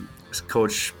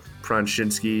 Coach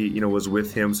Pronshinsky, was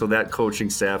with him. So that coaching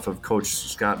staff of Coach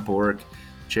Scott Bork,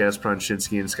 Chaz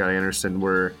Pronshinsky, and Scott Anderson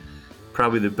were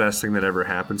probably the best thing that ever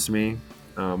happened to me.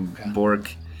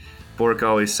 Bork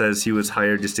always says he was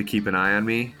hired just to keep an eye on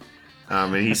me,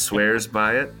 and he swears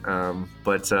by it. And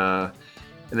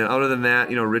then other than that,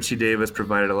 Richie Davis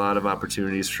provided a lot of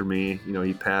opportunities for me.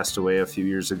 He passed away a few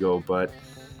years ago, but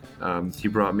he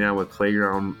brought me on with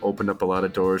Playground, opened up a lot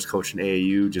of doors, coaching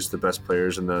AAU, just the best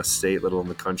players in the state, let alone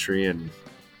the country. And,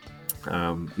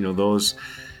 those.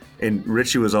 And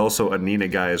Richie was also a Nina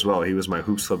guy as well. He was my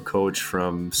hoops club coach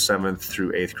from 7th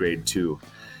through 8th grade too.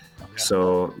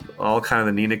 So all kind of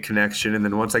the Nina connection. And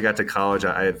then once I got to college,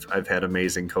 I've had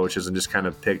amazing coaches and just kind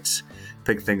of picked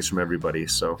things from everybody.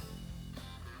 So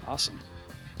awesome.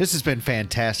 This has been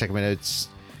fantastic. I mean, it's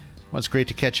great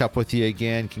to catch up with you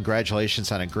again.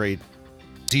 Congratulations on a great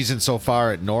season so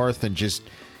far at North, and just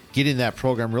getting that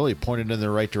program really pointed in the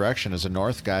right direction. As a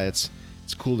North guy, it's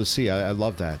cool to see. I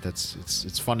love that.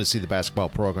 It's fun to see the basketball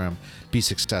program be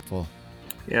successful.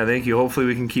 Yeah, thank you. Hopefully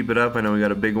we can keep it up. I know we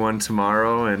got a big one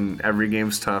tomorrow, and every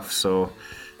game's tough. So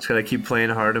just got to keep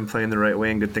playing hard and playing the right way,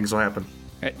 and good things will happen.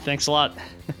 All right, thanks a lot.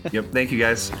 Yep, thank you,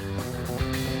 guys.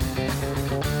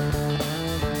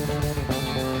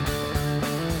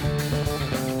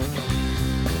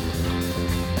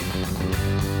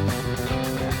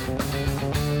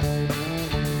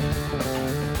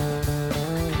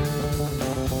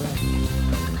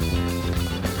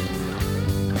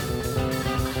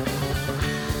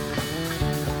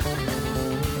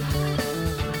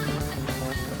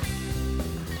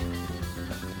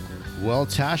 Well,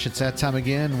 Tosh, it's that time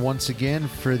again, once again,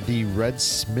 for the Red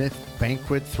Smith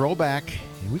Banquet Throwback.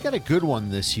 We got a good one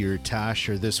this year, Tosh,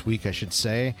 or this week, I should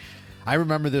say. I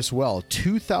remember this well.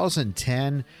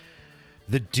 2010,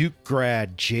 the Duke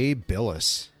grad, Jay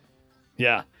Bilas.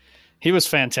 Yeah, he was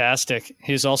fantastic.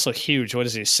 He was also huge. What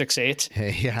is he, 6'8"?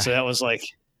 Hey, yeah. So that was like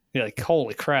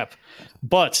holy crap.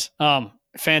 But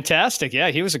fantastic. Yeah,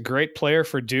 he was a great player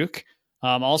for Duke.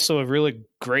 Also a really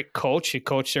great coach. He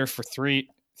coached there for three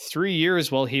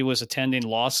years while he was attending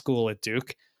law school at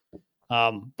Duke.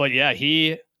 But yeah,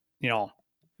 he,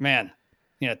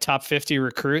 top 50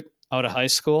 recruit out of high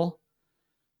school.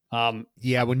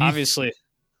 Yeah,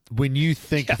 when you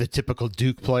think of the typical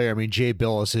Duke player, I mean, Jay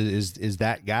Bilas is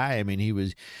that guy. I mean, he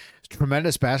was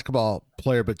tremendous basketball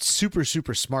player, but super,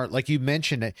 super smart. Like you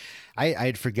mentioned, I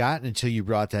had forgotten until you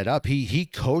brought that up. He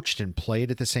coached and played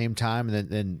at the same time, and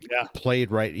then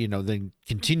played right. Then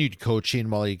continued coaching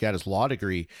while he got his law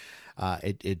degree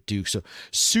at Duke. So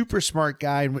super smart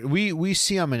guy. And we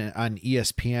see him on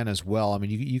ESPN as well. I mean,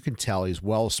 you can tell he's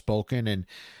well spoken and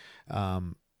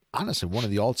honestly one of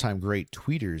the all time great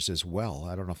tweeters as well.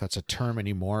 I don't know if that's a term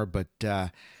anymore, but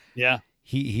yeah.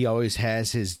 He always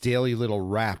has his daily little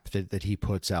rap that he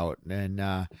puts out.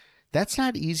 And that's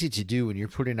not easy to do when you're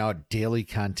putting out daily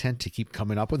content, to keep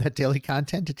coming up with that daily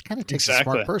content. It kind of takes a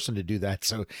smart person to do that.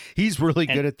 So he's really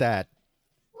good at that.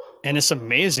 And it's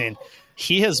amazing.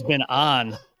 He has been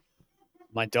on,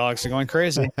 my dogs are going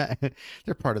crazy.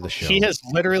 They're part of the show. He has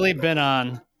literally been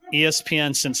on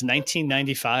ESPN since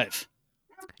 1995.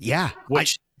 Yeah.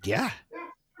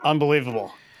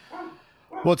 Unbelievable.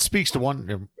 Well, it speaks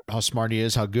to how smart he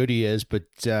is, how good he is, but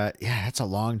that's a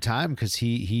long time, because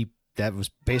he that was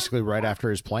basically right after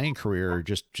his playing career, or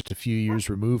just a few years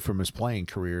removed from his playing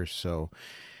career. So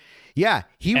yeah,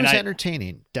 he was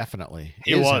entertaining, definitely.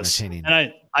 He was entertaining.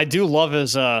 And I do love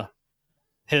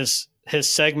his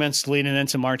segments leading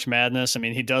into March Madness. I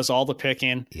mean, he does all the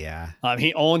picking. Yeah.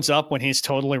 He owns up when he's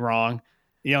totally wrong.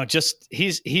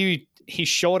 He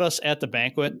showed us at the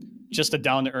banquet just a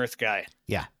down to earth guy.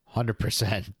 Yeah.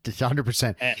 100%.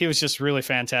 100%. And he was just really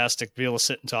fantastic to be able to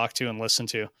sit and talk to and listen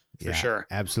to, for sure.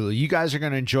 Absolutely. You guys are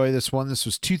going to enjoy this one. This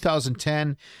was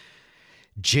 2010.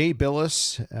 Jay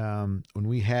Bilas. When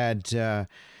we had,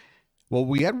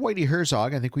 we had Whitey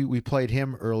Herzog. I think we played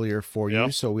him earlier for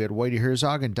you. So we had Whitey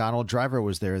Herzog, and Donald Driver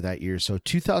was there that year. So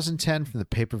 2010 from the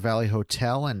Paper Valley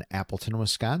Hotel in Appleton,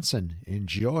 Wisconsin.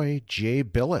 Enjoy Jay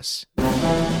Bilas.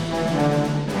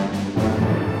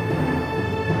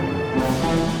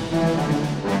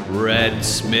 Red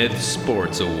Smith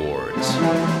Sports Awards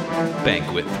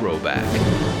Banquet Throwback.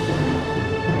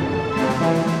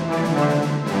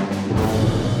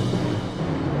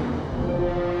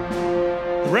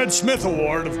 The Red Smith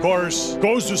Award, of course,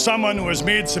 goes to someone who has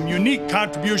made some unique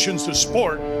contributions to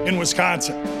sport in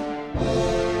Wisconsin,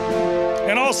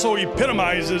 and also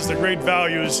epitomizes the great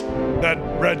values that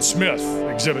Red Smith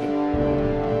exhibited.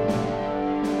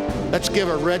 Let's give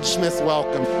a Red Smith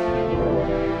welcome.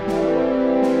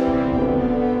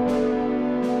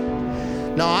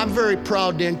 Now, I'm very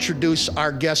proud to introduce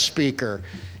our guest speaker.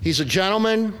 He's a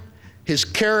gentleman. His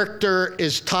character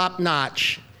is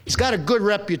top-notch. He's got a good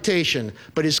reputation,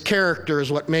 but his character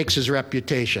is what makes his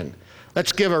reputation.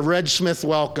 Let's give a Red Smith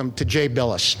welcome to Jay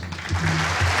Bilas.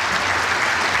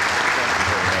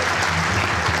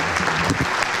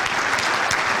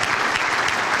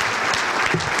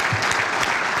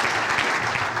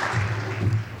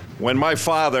 When my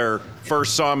father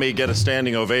first saw me get a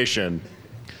standing ovation,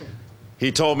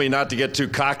 he told me not to get too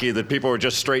cocky, that people were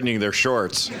just straightening their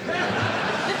shorts.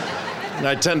 And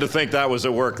I tend to think that was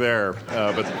at work there,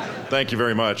 but thank you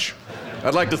very much.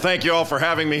 I'd like to thank you all for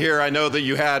having me here. I know that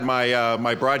you had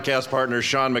my broadcast partners,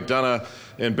 Sean McDonough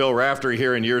and Bill Raftery,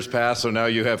 here in years past, so now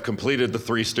you have completed the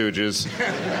Three Stooges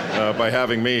by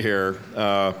having me here.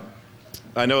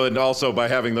 I know that also by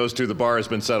having those two, the bar has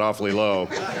been set awfully low.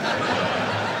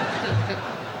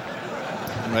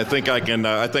 I think I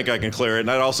can clear it, and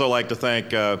I'd also like to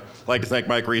thank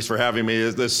Mike Reese for having me.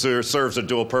 This serves a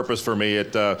dual purpose for me.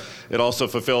 It also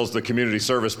fulfills the community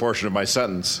service portion of my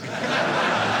sentence. I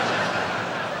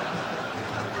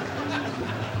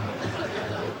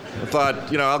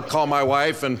thought, I'll call my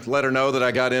wife and let her know that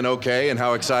I got in okay and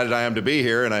how excited I am to be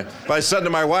here. And I said to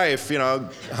my wife,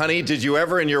 honey, did you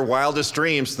ever in your wildest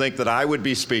dreams think that I would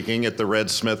be speaking at the Red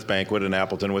Smith banquet in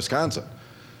Appleton, Wisconsin?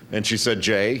 And she said,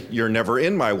 Jay, you're never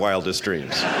in my wildest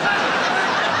dreams.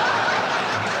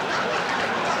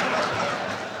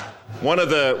 One of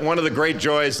the great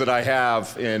joys that I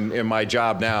have in my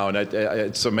job now, and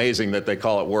it's amazing that they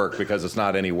call it work because it's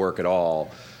not any work at all,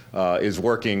 is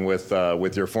working with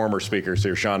your former speakers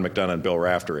here, Sean McDonough and Bill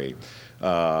Raftery.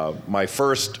 My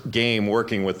first game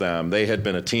working with them, they had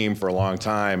been a team for a long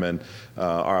time, and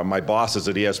my bosses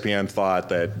at ESPN thought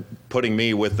that putting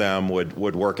me with them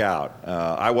would work out.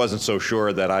 I wasn't so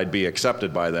sure that I'd be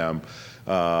accepted by them.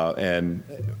 And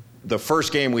the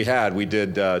first game we had, we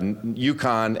did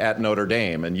UConn at Notre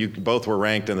Dame, and both were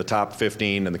ranked in the top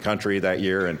 15 in the country that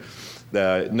year. And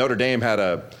Notre Dame had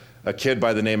a kid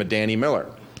by the name of Danny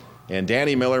Miller. And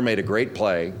Danny Miller made a great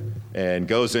play and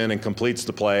goes in and completes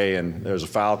the play, and there's a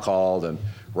foul called, and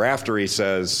Raftery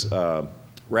says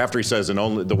in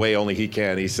only the way only he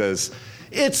can, he says,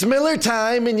 "It's Miller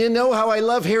time, and you know how I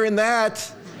love hearing that."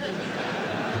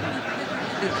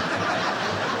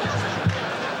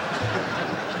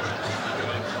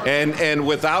 And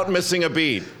without missing a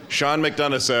beat, Sean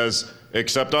McDonough says,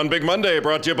 "Except on Big Monday,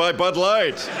 brought to you by Bud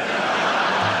Light."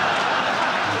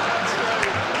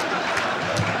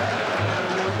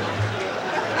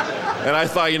 And I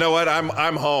thought, you know what?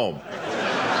 I'm home.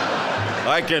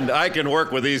 I can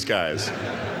work with these guys.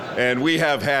 And we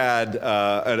have had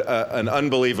an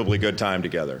unbelievably good time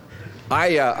together.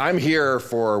 I'm here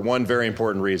for one very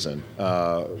important reason.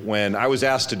 When I was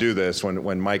asked to do this,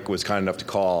 when Mike was kind enough to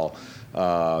call,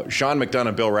 Sean McDonough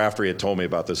and Bill Raftery had told me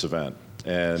about this event.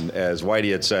 And as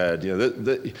Whitey had said,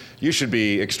 you should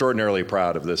be extraordinarily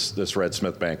proud of this Red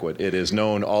Smith banquet. It is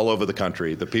known all over the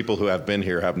country. The people who have been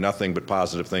here have nothing but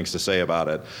positive things to say about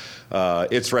it.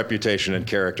 Its reputation and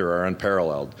character are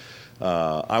unparalleled.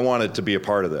 I wanted to be a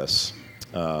part of this.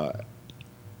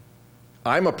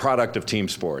 I'm a product of team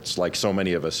sports, like so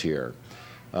many of us here.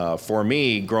 For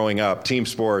me, growing up, team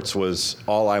sports was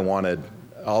all I wanted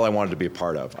to be a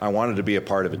part of. I wanted to be a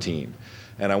part of a team.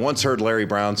 And I once heard Larry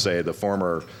Brown say, the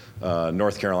former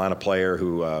North Carolina player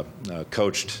who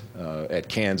coached at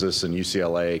Kansas and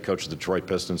UCLA, coached the Detroit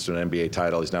Pistons to an NBA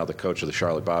title. He's now the coach of the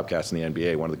Charlotte Bobcats in the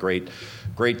NBA, one of the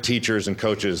great teachers and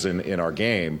coaches in our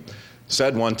game,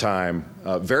 said one time,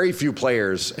 very few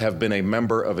players have been a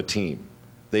member of a team.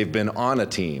 They've been on a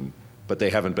team, but they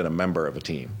haven't been a member of a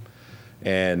team.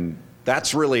 And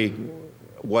that's really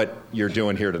what you're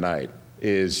doing here tonight,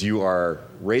 is you are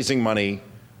raising money,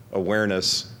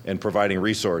 awareness, and providing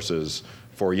resources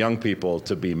for young people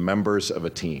to be members of a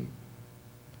team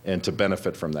and to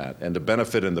benefit from that, and to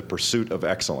benefit in the pursuit of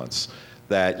excellence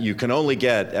that you can only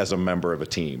get as a member of a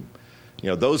team.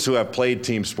 Those who have played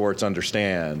team sports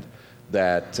understand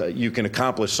that you can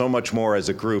accomplish so much more as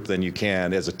a group than you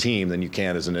can as a team than you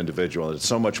can as an individual. It's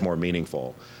so much more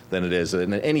meaningful than it is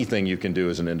in anything you can do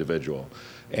as an individual.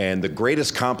 And the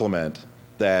greatest compliment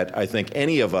that I think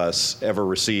any of us ever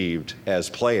received as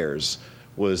players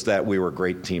was that we were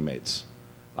great teammates.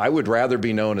 I would rather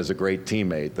be known as a great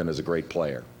teammate than as a great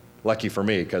player. Lucky for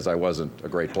me, because I wasn't a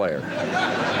great player.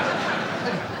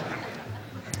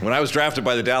 When I was drafted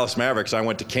by the Dallas Mavericks, I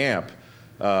went to camp.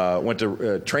 Went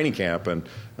to training camp, and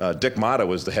Dick Motta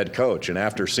was the head coach. And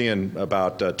after seeing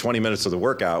about 20 minutes of the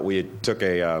workout, we took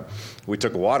a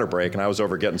water break, and I was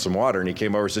over getting some water, and he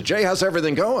came over and said, "Jay, how's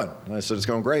everything going?" And I said, "It's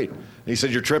going great." And he said,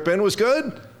 "Your trip in was good?"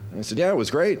 And I said, "Yeah, it was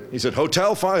great." He said,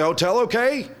 "Hotel fine? Hotel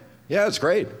okay?" "Yeah, it's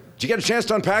great." "Did you get a chance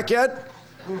to unpack yet?"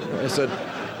 I said,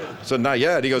 "Not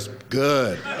yet." He goes,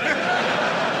 "Good."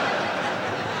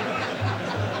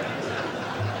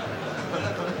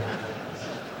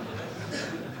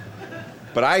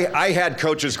 But I had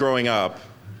coaches growing up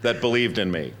that believed in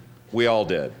me. We all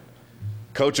did.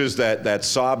 Coaches that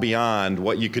saw beyond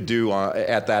what you could do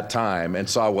at that time and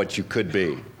saw what you could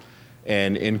be,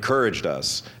 and encouraged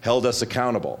us, held us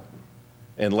accountable,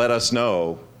 and let us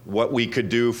know what we could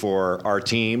do for our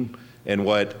team and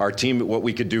what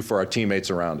we could do for our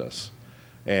teammates around us.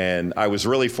 And I was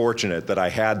really fortunate that I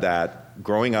had that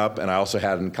growing up, and I also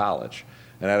had it in college.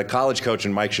 And I had a college coach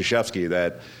in Mike Krzyzewski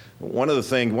that one of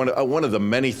the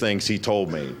many things he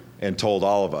told me and told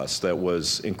all of us that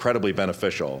was incredibly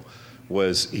beneficial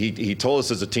was he told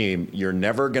us as a team, you're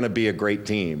never going to be a great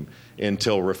team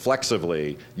until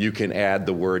reflexively you can add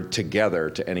the word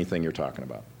together to anything you're talking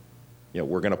about.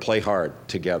 We're going to play hard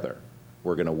together.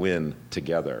 We're going to win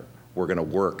together. We're going to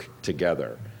work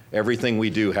together. Everything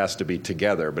we do has to be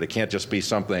together, but it can't just be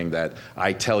something that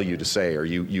I tell you to say or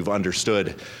you've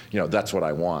understood, that's what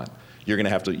I want. You're going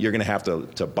to have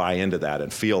to buy into that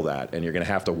and feel that, and you're going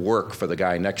to have to work for the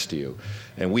guy next to you.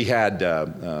 And we had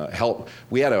help.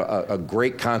 We had a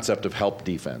great concept of help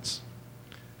defense,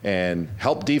 and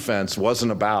help defense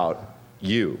wasn't about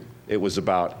you. It was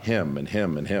about him and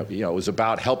him and him. It was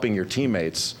about helping your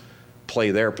teammates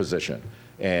play their position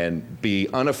and be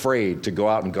unafraid to go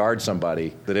out and guard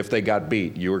somebody that if they got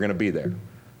beat, you were going to be there.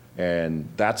 And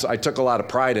I took a lot of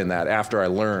pride in that after I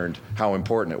learned how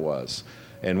important it was.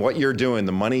 And what you're doing,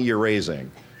 the money you're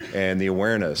raising, and the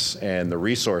awareness and the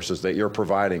resources that you're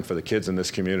providing for the kids in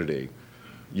this community,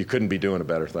 you couldn't be doing a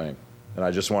better thing. And I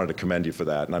just wanted to commend you for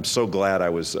that. And I'm so glad I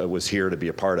was here to be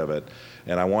a part of it.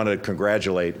 And I want to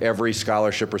congratulate every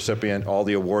scholarship recipient, all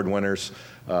the award winners.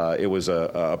 It was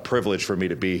a privilege for me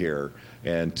to be here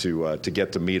and to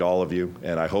get to meet all of you.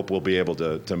 And I hope we'll be able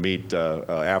to meet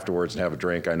afterwards and have a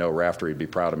drink. I know Raftery would be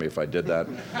proud of me if I did that.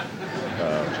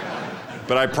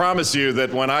 But I promise you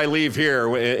that when I leave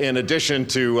here, in addition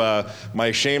to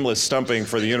my shameless stumping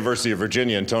for the University of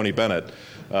Virginia and Tony Bennett,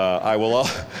 I will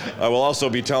also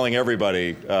be telling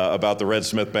everybody about the Red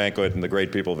Smith Banquet and the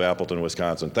great people of Appleton,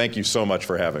 Wisconsin. Thank you so much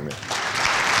for having me.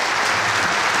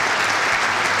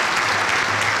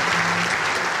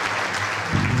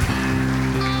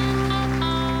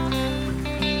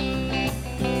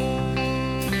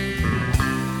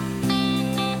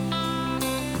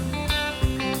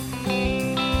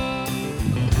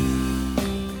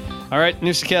 All right,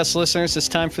 Newscast listeners, it's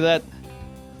time for that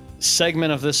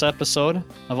segment of this episode,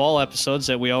 of all episodes,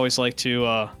 that we always like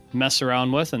to mess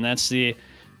around with, and that's the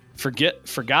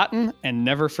forgotten and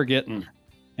never forgotten.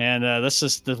 And this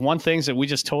is the one things that we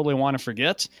just totally want to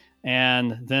forget,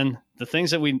 and then the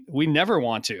things that we never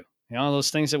want to,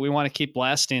 those things that we want to keep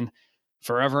lasting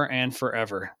forever and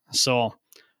forever. So,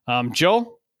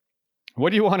 Joe, what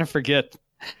do you want to forget?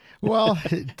 Well,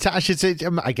 Tosh,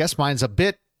 I guess mine's a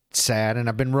bit sad, and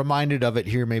I've been reminded of it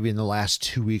here maybe in the last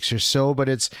 2 weeks or so, but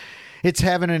it's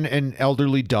having an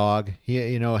elderly dog.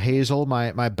 Hazel,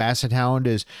 my Basset Hound,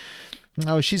 is,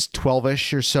 she's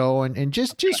 12ish or so, and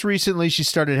just recently she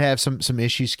started to have some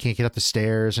issues. Can't get up the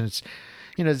stairs, and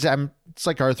it's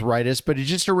like arthritis, but it's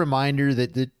just a reminder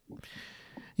that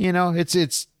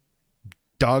it's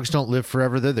dogs don't live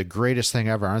forever. They're the greatest thing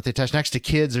ever, aren't they, Tosh? Next to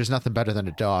kids, there's nothing better than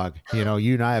a dog. You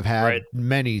and I have had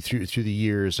many through the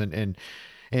years,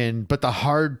 but the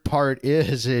hard part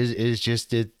is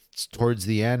just it's towards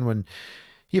the end when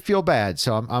you feel bad.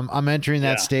 So I'm entering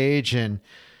that stage, and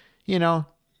you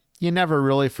never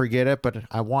really forget it, but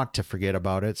I want to forget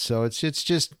about it. So it's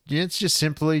just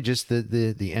simply just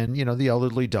the end. The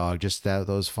elderly dog, just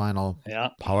those final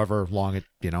however long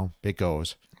it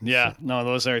goes. Yeah, no,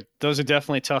 those are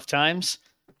definitely tough times.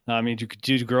 You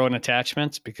do grow an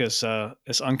attachment because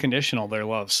it's unconditional, their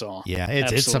love. So yeah,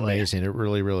 it's amazing. It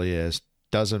really, really is.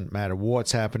 Doesn't matter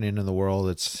what's happening in the world.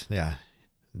 They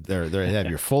have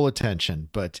your full attention.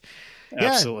 But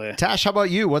absolutely, Tash, how about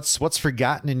you? What's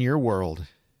forgotten in your world?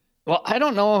 Well, I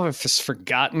don't know if it's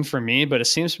forgotten for me, but it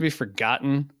seems to be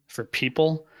forgotten for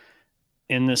people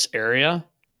in this area.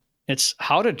 It's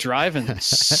how to drive in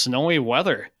snowy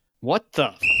weather. What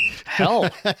the hell?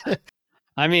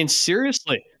 I mean,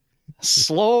 seriously,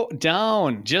 slow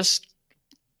down. Just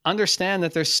understand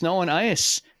that there's snow and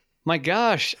ice. My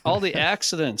gosh, all the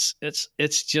accidents. It's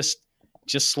just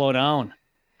slow down.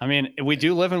 I mean, we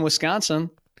do live in Wisconsin.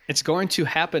 It's going to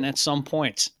happen at some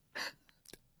point.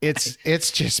 It's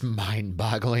just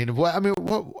mind-boggling.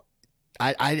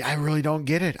 I really don't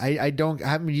get it.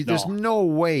 There's no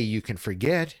way you can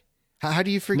forget. How do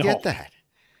you forget that?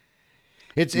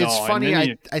 It's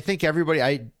funny. I think everybody.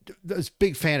 I was a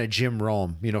big fan of Jim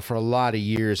Rome, for a lot of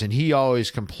years, and he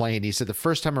always complained. He said the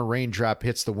first time a raindrop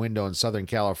hits the window in Southern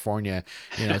California,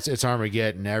 it's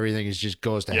Armageddon. Everything just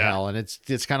goes to hell, and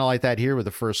it's kind of like that here with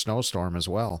the first snowstorm as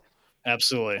well.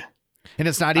 Absolutely. And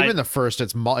it's not even the first.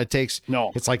 It's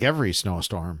like every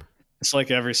snowstorm. It's like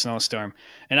every snowstorm,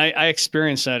 and I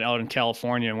experienced that out in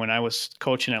California when I was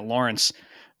coaching at Lawrence.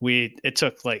 It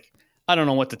took I don't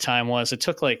know what the time was. It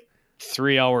took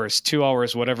 3 hours, 2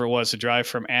 hours, whatever it was, to drive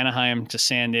from Anaheim to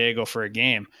San Diego for a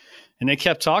game. And they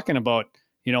kept talking about,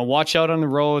 watch out on the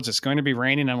roads. It's going to be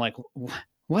raining. I'm like,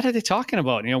 what are they talking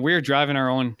about? We were driving our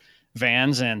own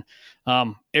vans, and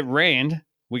it rained.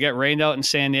 We got rained out in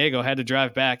San Diego, had to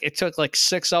drive back. It took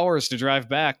 6 hours to drive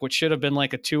back, which should have been a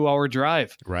 2-hour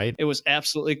drive. Right. It was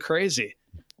absolutely crazy.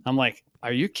 I'm like,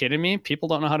 are you kidding me? People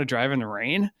don't know how to drive in the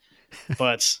rain?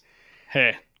 But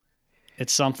hey,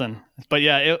 it's something. But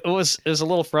yeah, it was a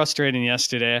little frustrating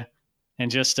yesterday, and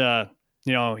just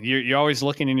you're always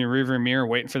looking in your rearview mirror,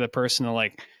 waiting for the person to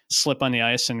slip on the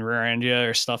ice and rear end you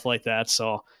or stuff like that.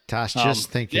 So Tosh, just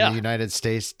think in the United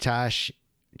States, Tosh,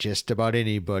 just about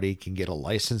anybody can get a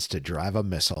license to drive a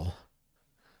missile.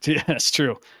 Yeah, that's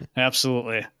true.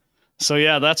 Absolutely. So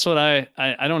yeah, that's what I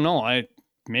don't know.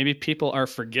 Maybe people are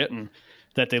forgetting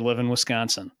that they live in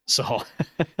Wisconsin. So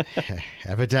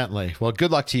evidently. Well,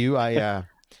 good luck to you. I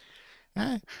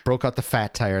broke out the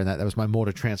fat tire, and that was my mode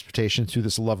of transportation through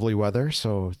this lovely weather.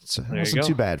 So it wasn't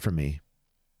too bad for me.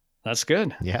 That's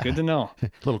good. Yeah. Good to know.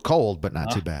 A little cold, but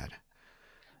not too bad.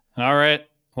 All right.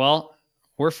 Well,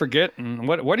 we're forgetting.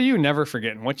 What are you never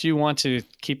forgetting? What do you want to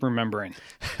keep remembering?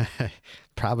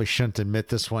 Probably shouldn't admit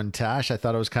this one, Tosh. I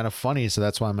thought it was kind of funny, so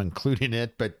that's why I'm including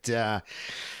it. But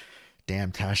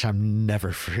damn, Tosh, I'm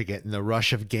never forgetting the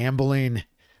rush of gambling.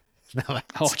 No,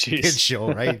 oh, geez. Kid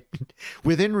show, right?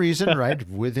 Within reason, right?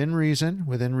 Within reason.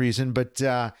 But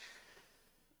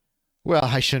well,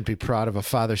 I shouldn't be proud of a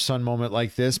father-son moment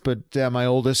like this. But my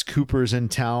oldest Cooper's in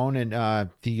town, and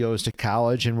he goes to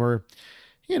college, and we're.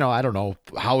 I don't know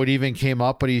how it even came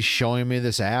up, but he's showing me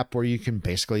this app where you can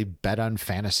basically bet on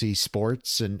fantasy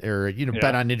sports or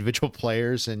bet on individual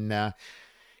players. And,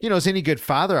 as any good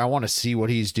father, I want to see what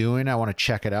he's doing. I want to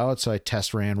check it out. So I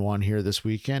test ran one here this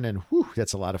weekend, and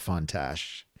that's a lot of fun,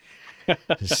 Tash.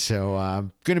 So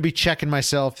I'm going to be checking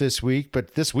myself this week,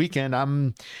 but this weekend,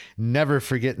 I'm never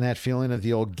forgetting that feeling of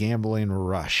the old gambling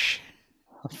rush.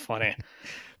 Funny.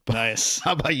 Nice.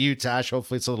 How about you, Tash?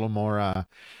 Hopefully it's a little more... a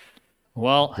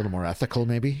little more ethical,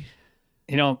 maybe.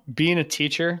 being a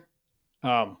teacher,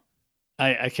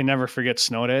 I can never forget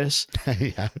snow days.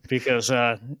 Yeah. Because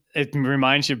it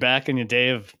reminds you back in the day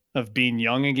of being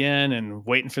young again and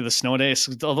waiting for the snow days.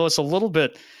 Although it's a little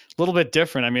bit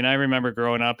different. I mean, I remember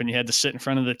growing up and you had to sit in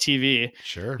front of the TV,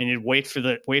 Sure. and you'd wait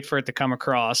for it to come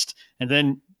across, and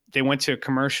then they went to a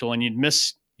commercial and you'd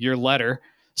miss your letter,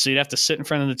 so you'd have to sit in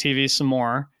front of the TV some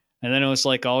more. And then it was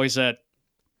like always that,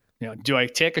 do I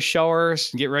take a shower and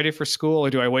get ready for school, or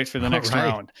do I wait for the next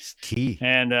round? It's key.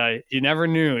 And you never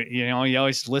knew. You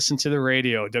always listened to the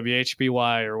radio,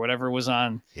 WHBY or whatever was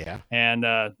on. Yeah. And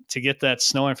to get that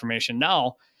snow information.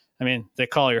 Now, I mean, they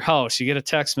call your house, you get a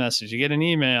text message, you get an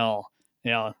email.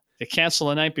 They cancel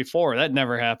the night before. That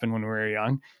never happened when we were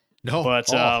young. No. But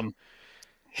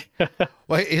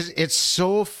well, it's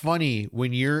so funny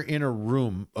when you're in a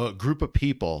room, a group of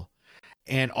people,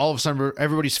 and all of a sudden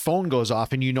everybody's phone goes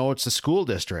off and it's the school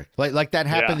district. Like that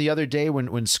happened the other day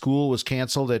when school was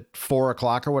canceled at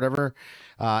 4:00 or whatever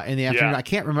in the afternoon. Yeah. I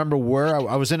can't remember where.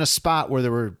 I was in a spot where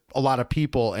there were a lot of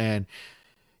people, and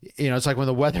it's like when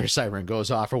the weather siren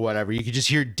goes off or whatever, you could just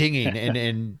hear dinging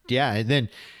and then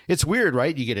it's weird,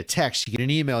 right? You get a text, you get an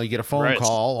email, you get a phone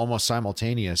call almost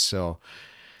simultaneous. So,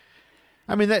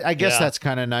 I mean, I guess that's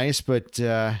kind of nice, but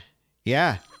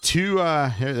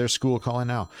there's school calling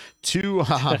now. Two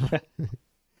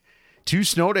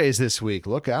snow days this week.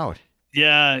 Look out.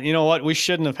 Yeah. You know what? We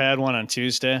shouldn't have had one on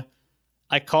Tuesday.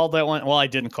 I called that one. Well, I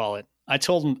didn't call it. I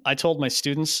told my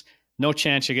students, no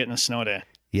chance you're getting a snow day.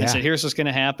 Yeah. I said, here's what's going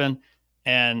to happen.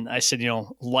 And I said,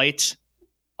 light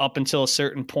up until a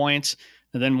certain point,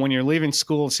 and then when you're leaving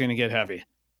school, it's going to get heavy.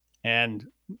 And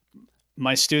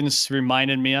my students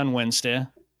reminded me on Wednesday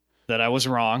that I was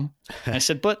wrong. I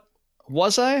said, but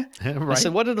was I? Right. I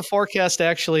said, what did the forecast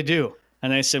actually do?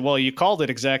 And they said, well, you called it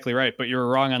exactly right, but you were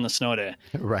wrong on the snow day.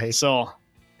 Right.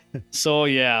 So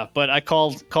yeah, but I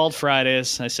called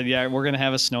Fridays. I said, yeah, we're going to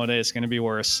have a snow day. It's going to be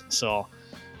worse. So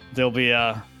they'll be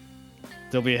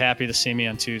happy to see me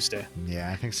on Tuesday.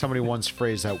 Yeah, I think somebody once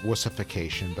phrased that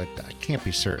wussification, but I can't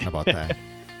be certain about that.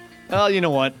 Well, you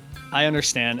know what? I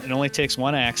understand. It only takes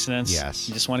one accident. Yes.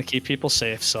 You just want to keep people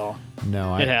safe, so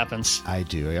it happens. I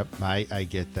do. Yep. I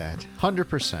get that.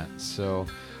 100%. So,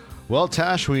 well,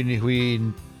 Tash, we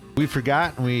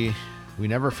forgot, and we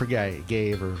never forget,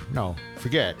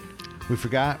 forget. We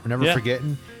forgot, we're never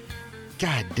forgetting.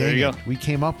 God dang it. We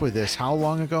came up with this how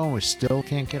long ago, and we still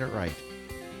can't get it right.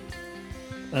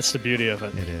 That's the beauty of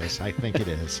it. It is. I think it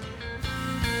is.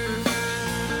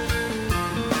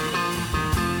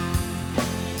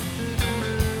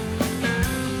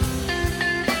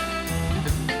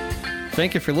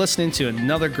 Thank you for listening to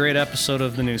another great episode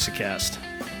of the NoosaCast.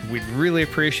 We'd really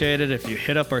appreciate it if you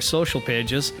hit up our social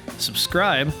pages,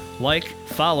 subscribe, like,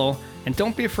 follow, and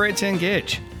don't be afraid to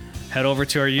engage. Head over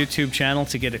to our YouTube channel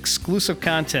to get exclusive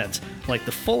content like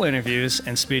the full interviews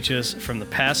and speeches from the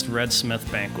past Red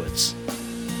Smith banquets.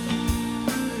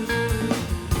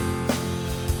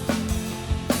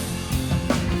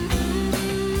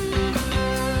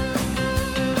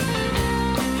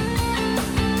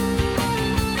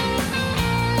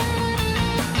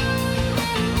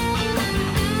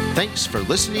 Thanks for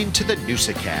listening to the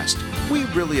NoosaCast. We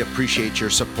really appreciate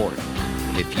your support.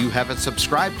 If you haven't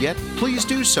subscribed yet, please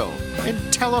do so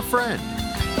and tell a friend.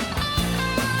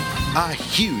 A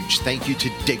huge thank you to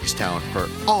Digstown for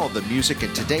all the music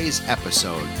in today's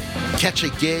episode. Catch a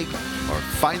gig or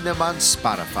find them on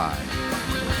Spotify.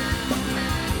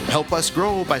 Help us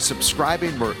grow by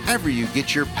subscribing wherever you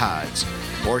get your pods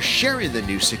or sharing the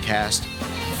NoosaCast.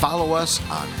 Follow us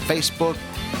on Facebook,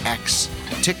 X,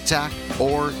 TikTok,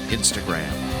 or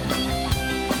Instagram.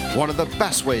 One of the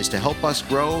best ways to help us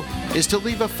grow is to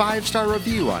leave a 5-star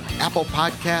review on Apple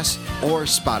Podcasts or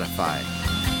Spotify.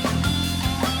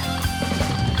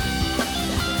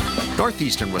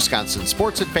 Northeastern Wisconsin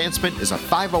Sports Advancement is a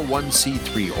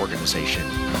 501c3 organization.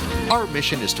 Our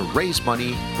mission is to raise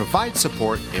money, provide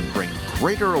support, and bring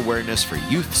greater awareness for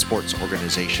youth sports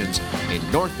organizations in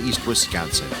Northeast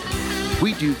Wisconsin.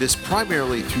 We do this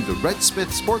primarily through the Red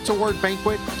Smith Sports Award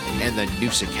Banquet and the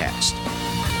NoosaCast.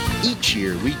 Each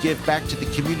year, we give back to the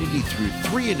community through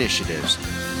 3 initiatives: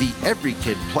 the Every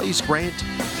Kid Plays Grant,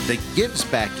 the Gives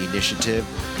Back Initiative,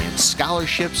 and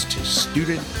scholarships to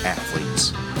student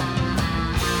athletes.